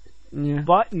PS4. Yeah.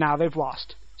 But now they've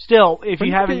lost. Still, if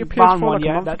you haven't found one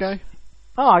yet,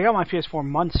 Oh, I got my PS4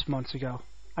 months ago.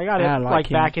 I got it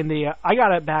back in the. I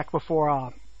got it back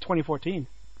before 2014.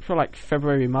 For like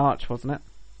February, March, wasn't it?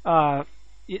 No,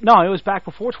 it was back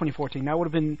before 2014. That would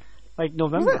have been like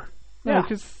November. Yeah,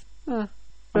 because I'm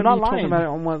not lying. Talking about it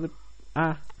on one of the.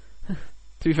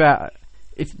 To be fair,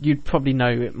 you'd probably know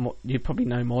it. You'd probably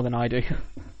know more than I do.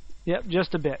 Yep,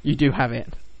 just a bit. You do have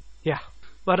it. Yeah,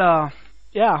 but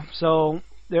yeah. So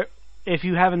there. If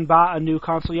you haven't bought a new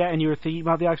console yet and you were thinking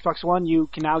about the Xbox One, you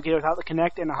can now get it without the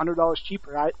Kinect and $100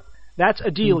 cheaper, right? That's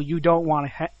a deal you don't want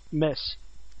to miss.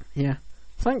 Yeah.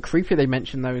 Something creepy they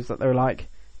mentioned, though, is that they were like,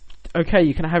 okay,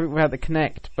 you can have it without the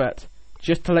Kinect, but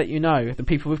just to let you know, the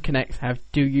people with Kinect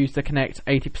do use the Kinect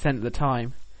 80% of the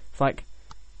time. It's like,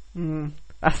 people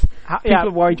are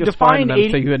worried you're spying on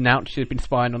them, so you announce you've been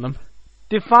spying on them.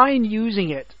 Define using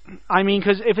it. I mean,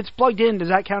 because if it's plugged in, does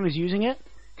that count as using it?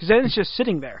 Because then it's just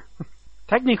sitting there.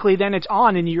 Technically, then it's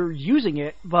on and you're using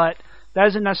it, but that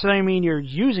doesn't necessarily mean you're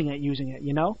using it,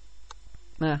 you know?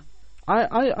 Yeah.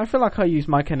 I feel like I use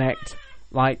my Kinect,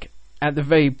 like, at the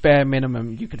very bare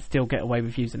minimum, you could still get away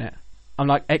with using it. I'm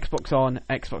like, Xbox on,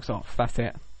 Xbox off, that's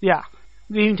it. Yeah.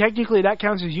 I mean, technically, that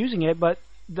counts as using it, but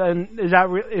then, is that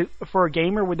for a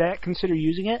gamer, would that consider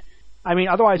using it? I mean,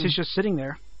 otherwise it's just sitting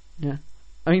there. Yeah.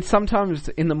 I mean, sometimes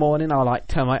in the morning I'll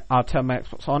turn my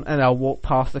Xbox on and I'll walk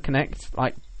past the Kinect,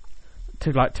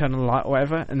 to turn on the light or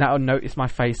whatever, and that'll notice my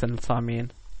face and sign me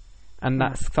in. And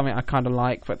that's something I kind of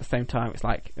like, but at the same time it's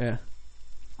like,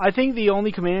 I think the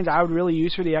only commands I would really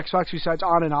use for the Xbox besides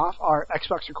on and off are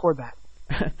Xbox record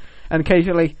that. And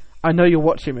occasionally, I know you're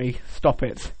watching me, stop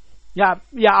it. Yeah,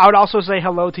 I would also say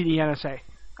hello to the NSA.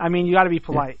 I mean, you got to be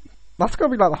polite. Yeah. That's got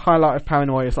to be like the highlight of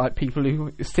paranoia, is like people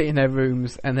who sit in their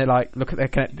rooms and they like look at their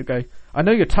Kinect and go, I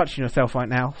know you're touching yourself right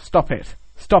now, stop it.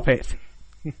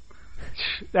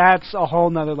 That's a whole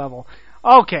nother level.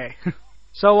 Okay,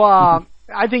 so I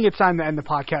think it's time to end the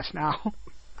podcast now.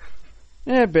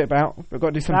 Yeah, a bit about. We've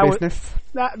got to do some business.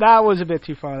 That was a bit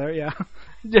too far there, yeah.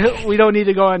 We don't need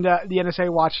to go into the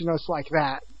NSA watching us like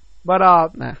that. But,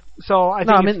 nah. So I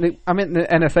think I meant the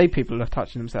NSA people are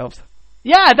touching themselves.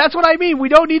 Yeah, that's what I mean. We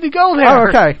don't need to go there. Oh,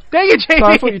 okay. Dang it, Jamie. So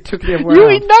I thought you took the other way You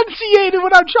around. enunciated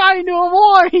what I'm trying to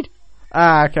avoid.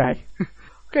 Ah, okay.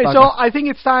 Okay, so I think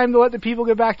it's time to let the people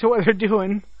get back to what they're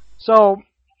doing. So,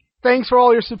 thanks for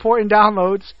all your support and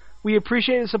downloads. We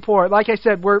appreciate the support. Like I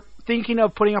said, we're thinking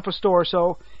of putting up a store,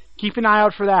 so keep an eye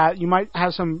out for that. You might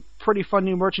have some pretty fun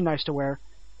new merchandise to wear.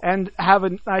 And have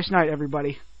a nice night,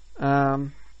 everybody.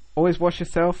 Always wash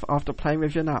yourself after playing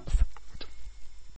with your nuts.